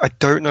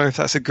don't know if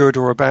that's a good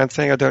or a bad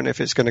thing. I don't know if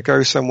it's going to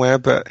go somewhere,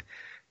 but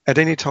at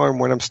any time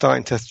when I'm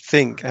starting to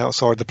think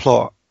outside the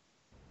plot,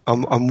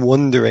 I'm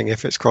wondering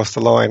if it's crossed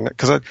the line.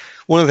 Because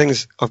one of the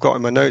things I've got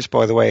in my notes,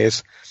 by the way,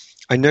 is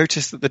I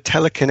noticed that the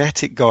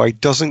telekinetic guy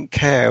doesn't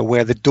care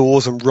where the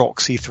doors and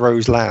rocks he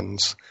throws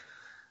lands.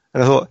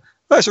 And I thought,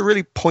 that's a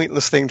really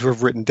pointless thing to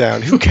have written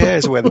down. Who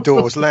cares where the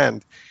doors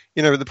land?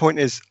 The point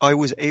is, I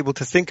was able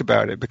to think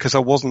about it because I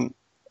wasn't,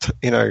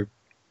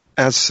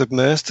 as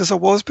submersed as I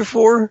was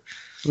before.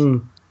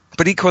 Mm.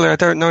 But equally, I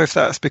don't know if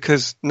that's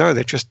because, no,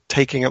 they're just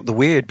taking up the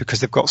weird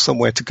because they've got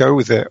somewhere to go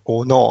with it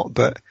or not.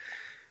 But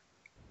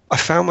I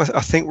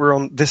think we're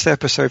on, this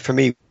episode for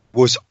me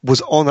was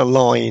on a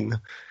line.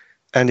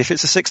 And if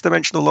it's a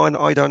 6-dimensional line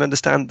that I don't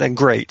understand, then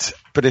great.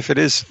 But if it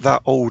is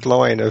that old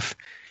line of,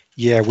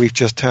 yeah, we've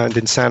just turned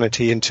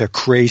insanity into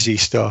crazy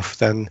stuff,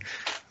 then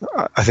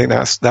I think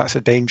that's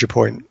a danger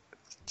point.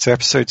 So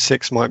episode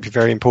 6 might be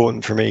very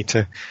important for me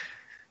to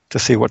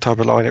see what type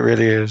of line it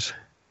really is.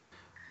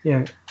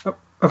 Yeah.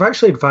 I've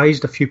actually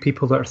advised a few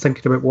people that are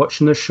thinking about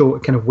watching this show to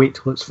kind of wait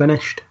till it's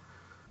finished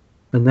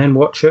and then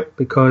watch it,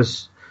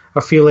 because I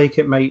feel like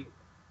it might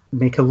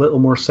make a little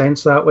more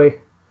sense that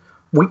way.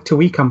 Week to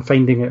week, I'm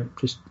finding it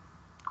just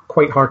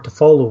quite hard to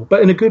follow,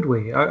 but in a good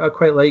way. I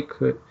quite like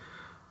that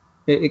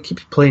it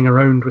keeps playing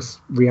around with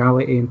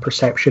reality and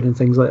perception and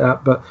things like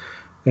that. But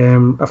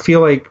I feel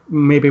like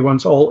maybe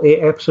once all 8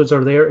 episodes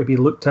are there to be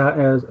looked at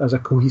as a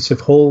cohesive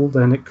whole,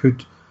 then it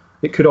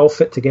could all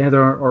fit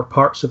together, or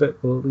parts of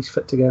it will at least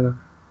fit together.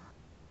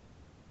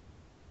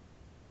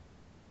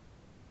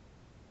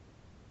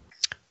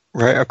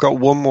 Right, I've got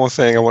one more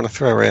thing I want to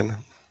throw in.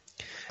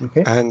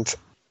 Okay. And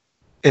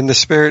in the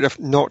spirit of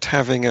not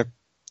having a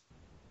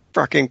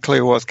fucking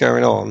clue what's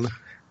going on,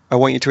 I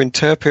want you to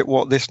interpret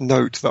what this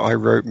note that I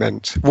wrote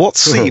meant. What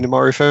scene am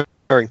I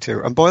referring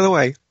to? And by the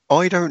way,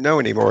 I don't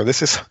know anymore.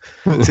 This is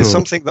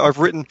something that I've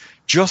written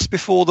just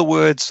before the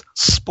words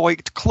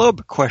 "spiked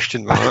club?" ?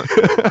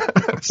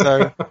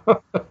 So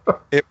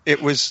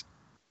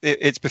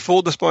it's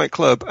before the Spiked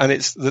Club, and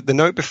it's the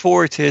note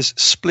before it is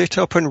split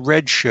up and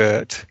red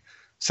shirt.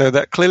 So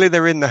that clearly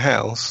they're in the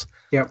house.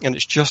 Yep. And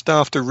it's just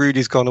after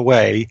Rudy's gone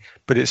away,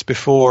 but it's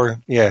before,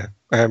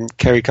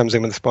 Kerry comes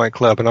in with the Spiked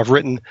Club. And I've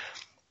written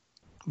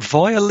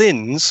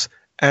violins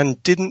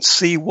and didn't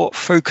see what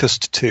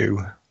focused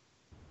to.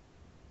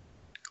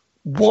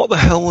 What the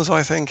hell was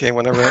I thinking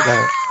when I wrote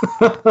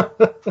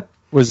that?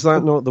 Was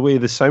that not the way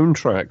the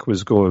soundtrack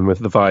was going with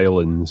the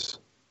violins?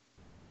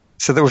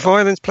 So there were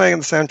violins playing on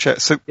the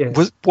soundtrack. So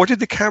yes. What did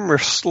the camera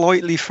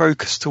slightly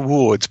focus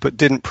towards but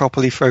didn't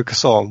properly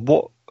focus on?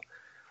 What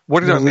What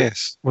did I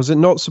miss? Was it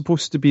not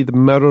supposed to be the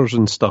mirrors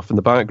and stuff in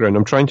the background?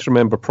 I'm trying to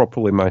remember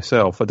properly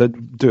myself. I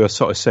did do a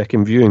sort of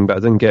second viewing, but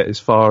I didn't get as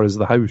far as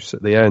the house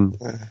at the end.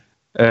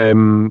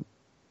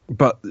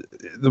 But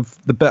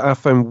the bit I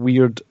found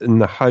weird in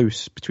the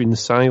house between the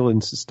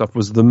silence and stuff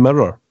was the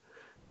mirror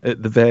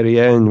at the very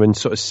end, when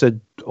sort of Sid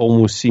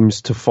almost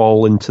seems to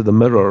fall into the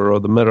mirror,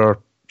 or the mirror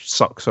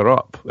sucks her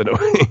up in a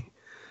way.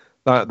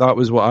 That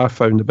was what I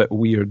found a bit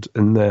weird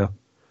in there.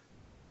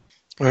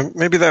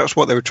 Maybe that's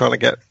what they were trying to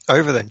get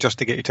over then, just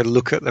to get you to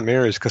look at the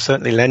mirrors, because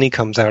certainly Lenny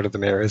comes out of the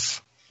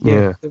mirrors.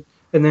 Yeah.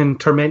 And then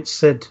torments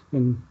Sid.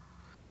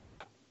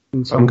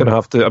 I'm gonna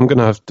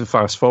have to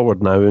fast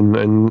forward now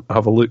and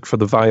have a look for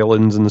the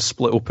violins and the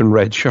split open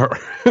red shirt.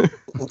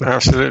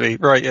 Absolutely.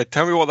 Right, yeah,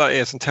 tell me what that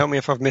is, and tell me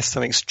if I've missed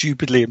something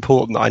stupidly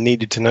important that I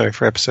needed to know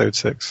for episode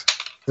 6.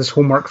 This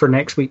homework for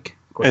next week.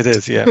 It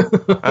is, yeah.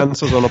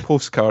 Answers on a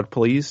postcard,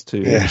 please, to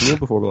Kneel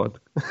Before Blood.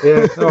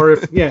 Yeah, or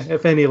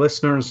if any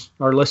listeners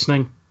are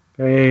listening,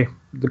 the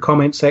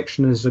comment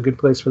section is a good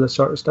place for this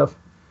sort of stuff.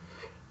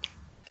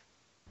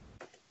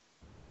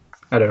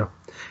 I don't know.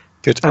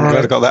 Good, I'm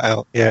glad I got that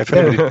out. Yeah, if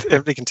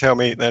everybody can tell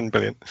me, then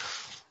brilliant.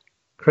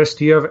 Chris,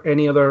 do you have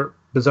any other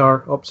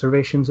bizarre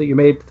observations that you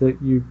made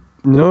that you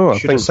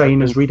should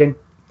assign as reading?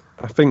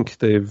 I think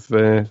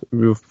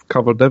we've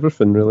covered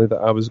everything, really, that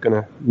I was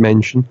going to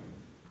mention.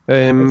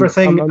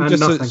 Everything I'm and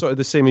just nothing. Sort of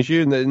the same as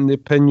you, in the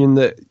opinion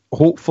that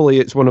hopefully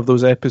it's one of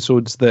those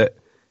episodes that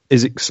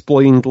is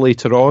explained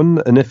later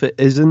on, and if it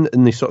isn't,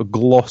 and they sort of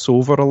gloss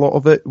over a lot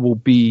of it, will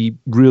be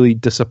really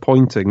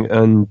disappointing.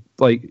 And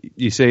like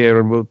you say,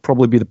 Aaron, will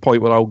probably be the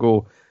point where I'll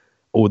go,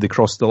 oh, they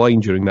crossed the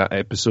line during that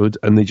episode,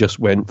 and they just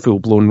went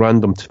full-blown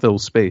random to fill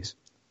space.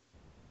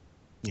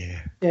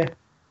 Yeah.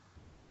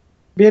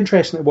 Be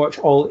interesting to watch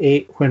all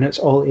 8 when it's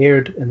all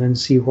aired, and then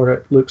see what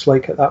it looks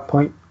like at that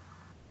point.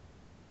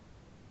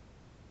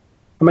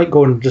 I might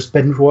go and just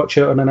binge watch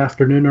it on an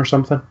afternoon or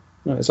something.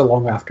 It's a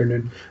long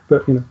afternoon,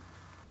 but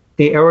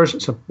 8 hours.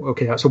 That's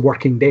a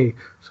working day,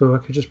 so I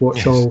could just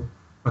watch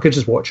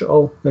it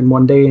all in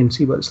one day and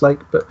see what it's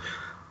like. But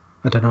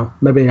I don't know.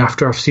 Maybe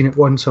after I've seen it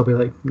once, I'll be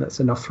like, that's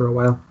enough for a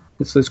while.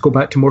 Let's go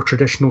back to more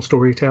traditional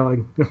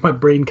storytelling. My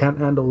brain can't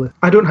handle it.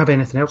 I don't have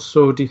anything else.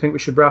 So do you think we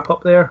should wrap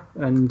up there?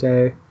 And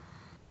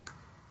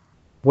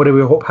what do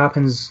we hope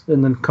happens in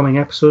the coming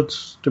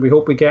episodes? Do we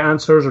hope we get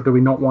answers, or do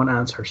we not want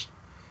answers?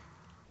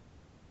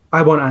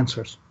 I want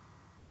answers.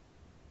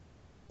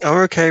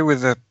 I'm okay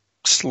with a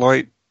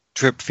slight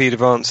drip feed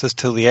of answers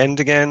till the end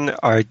again.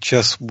 I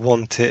just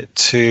want it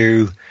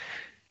to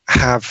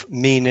have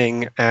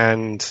meaning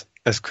and,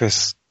 as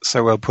Chris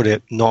so well put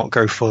it, not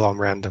go full on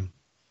random.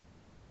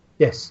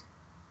 Yes.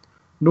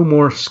 No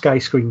more sky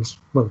screens.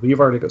 Well, you've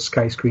already got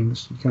sky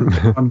screens.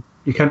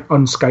 You can't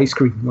unsky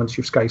screen once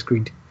you've sky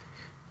screened.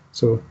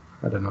 So,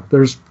 I don't know.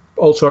 There's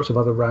all sorts of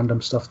other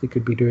random stuff they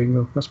could be doing,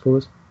 though, I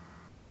suppose.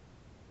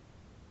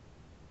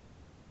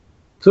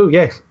 So,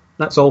 yes,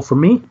 that's all from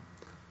me.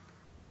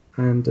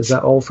 And is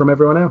that all from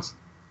everyone else?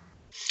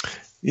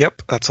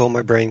 Yep, that's all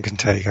my brain can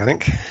take, I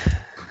think.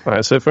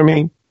 That's it for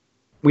me.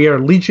 We are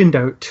legioned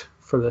out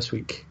for this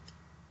week.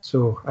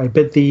 So I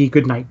bid thee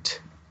good night.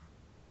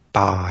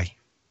 Bye.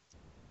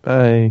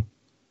 Bye.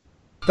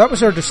 That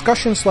was our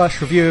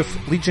discussion/review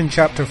of Legion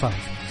Chapter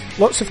 5.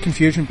 Lots of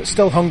confusion, but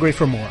still hungry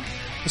for more.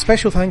 A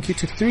special thank you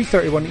to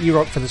 331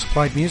 E-Rock for the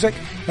supplied music,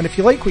 and if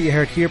you like what you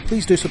heard here,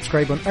 please do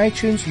subscribe on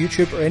iTunes,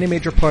 YouTube, or any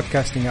major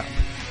podcasting app.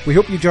 We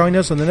hope you join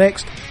us on the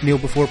next Kneel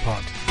Before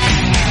Pod.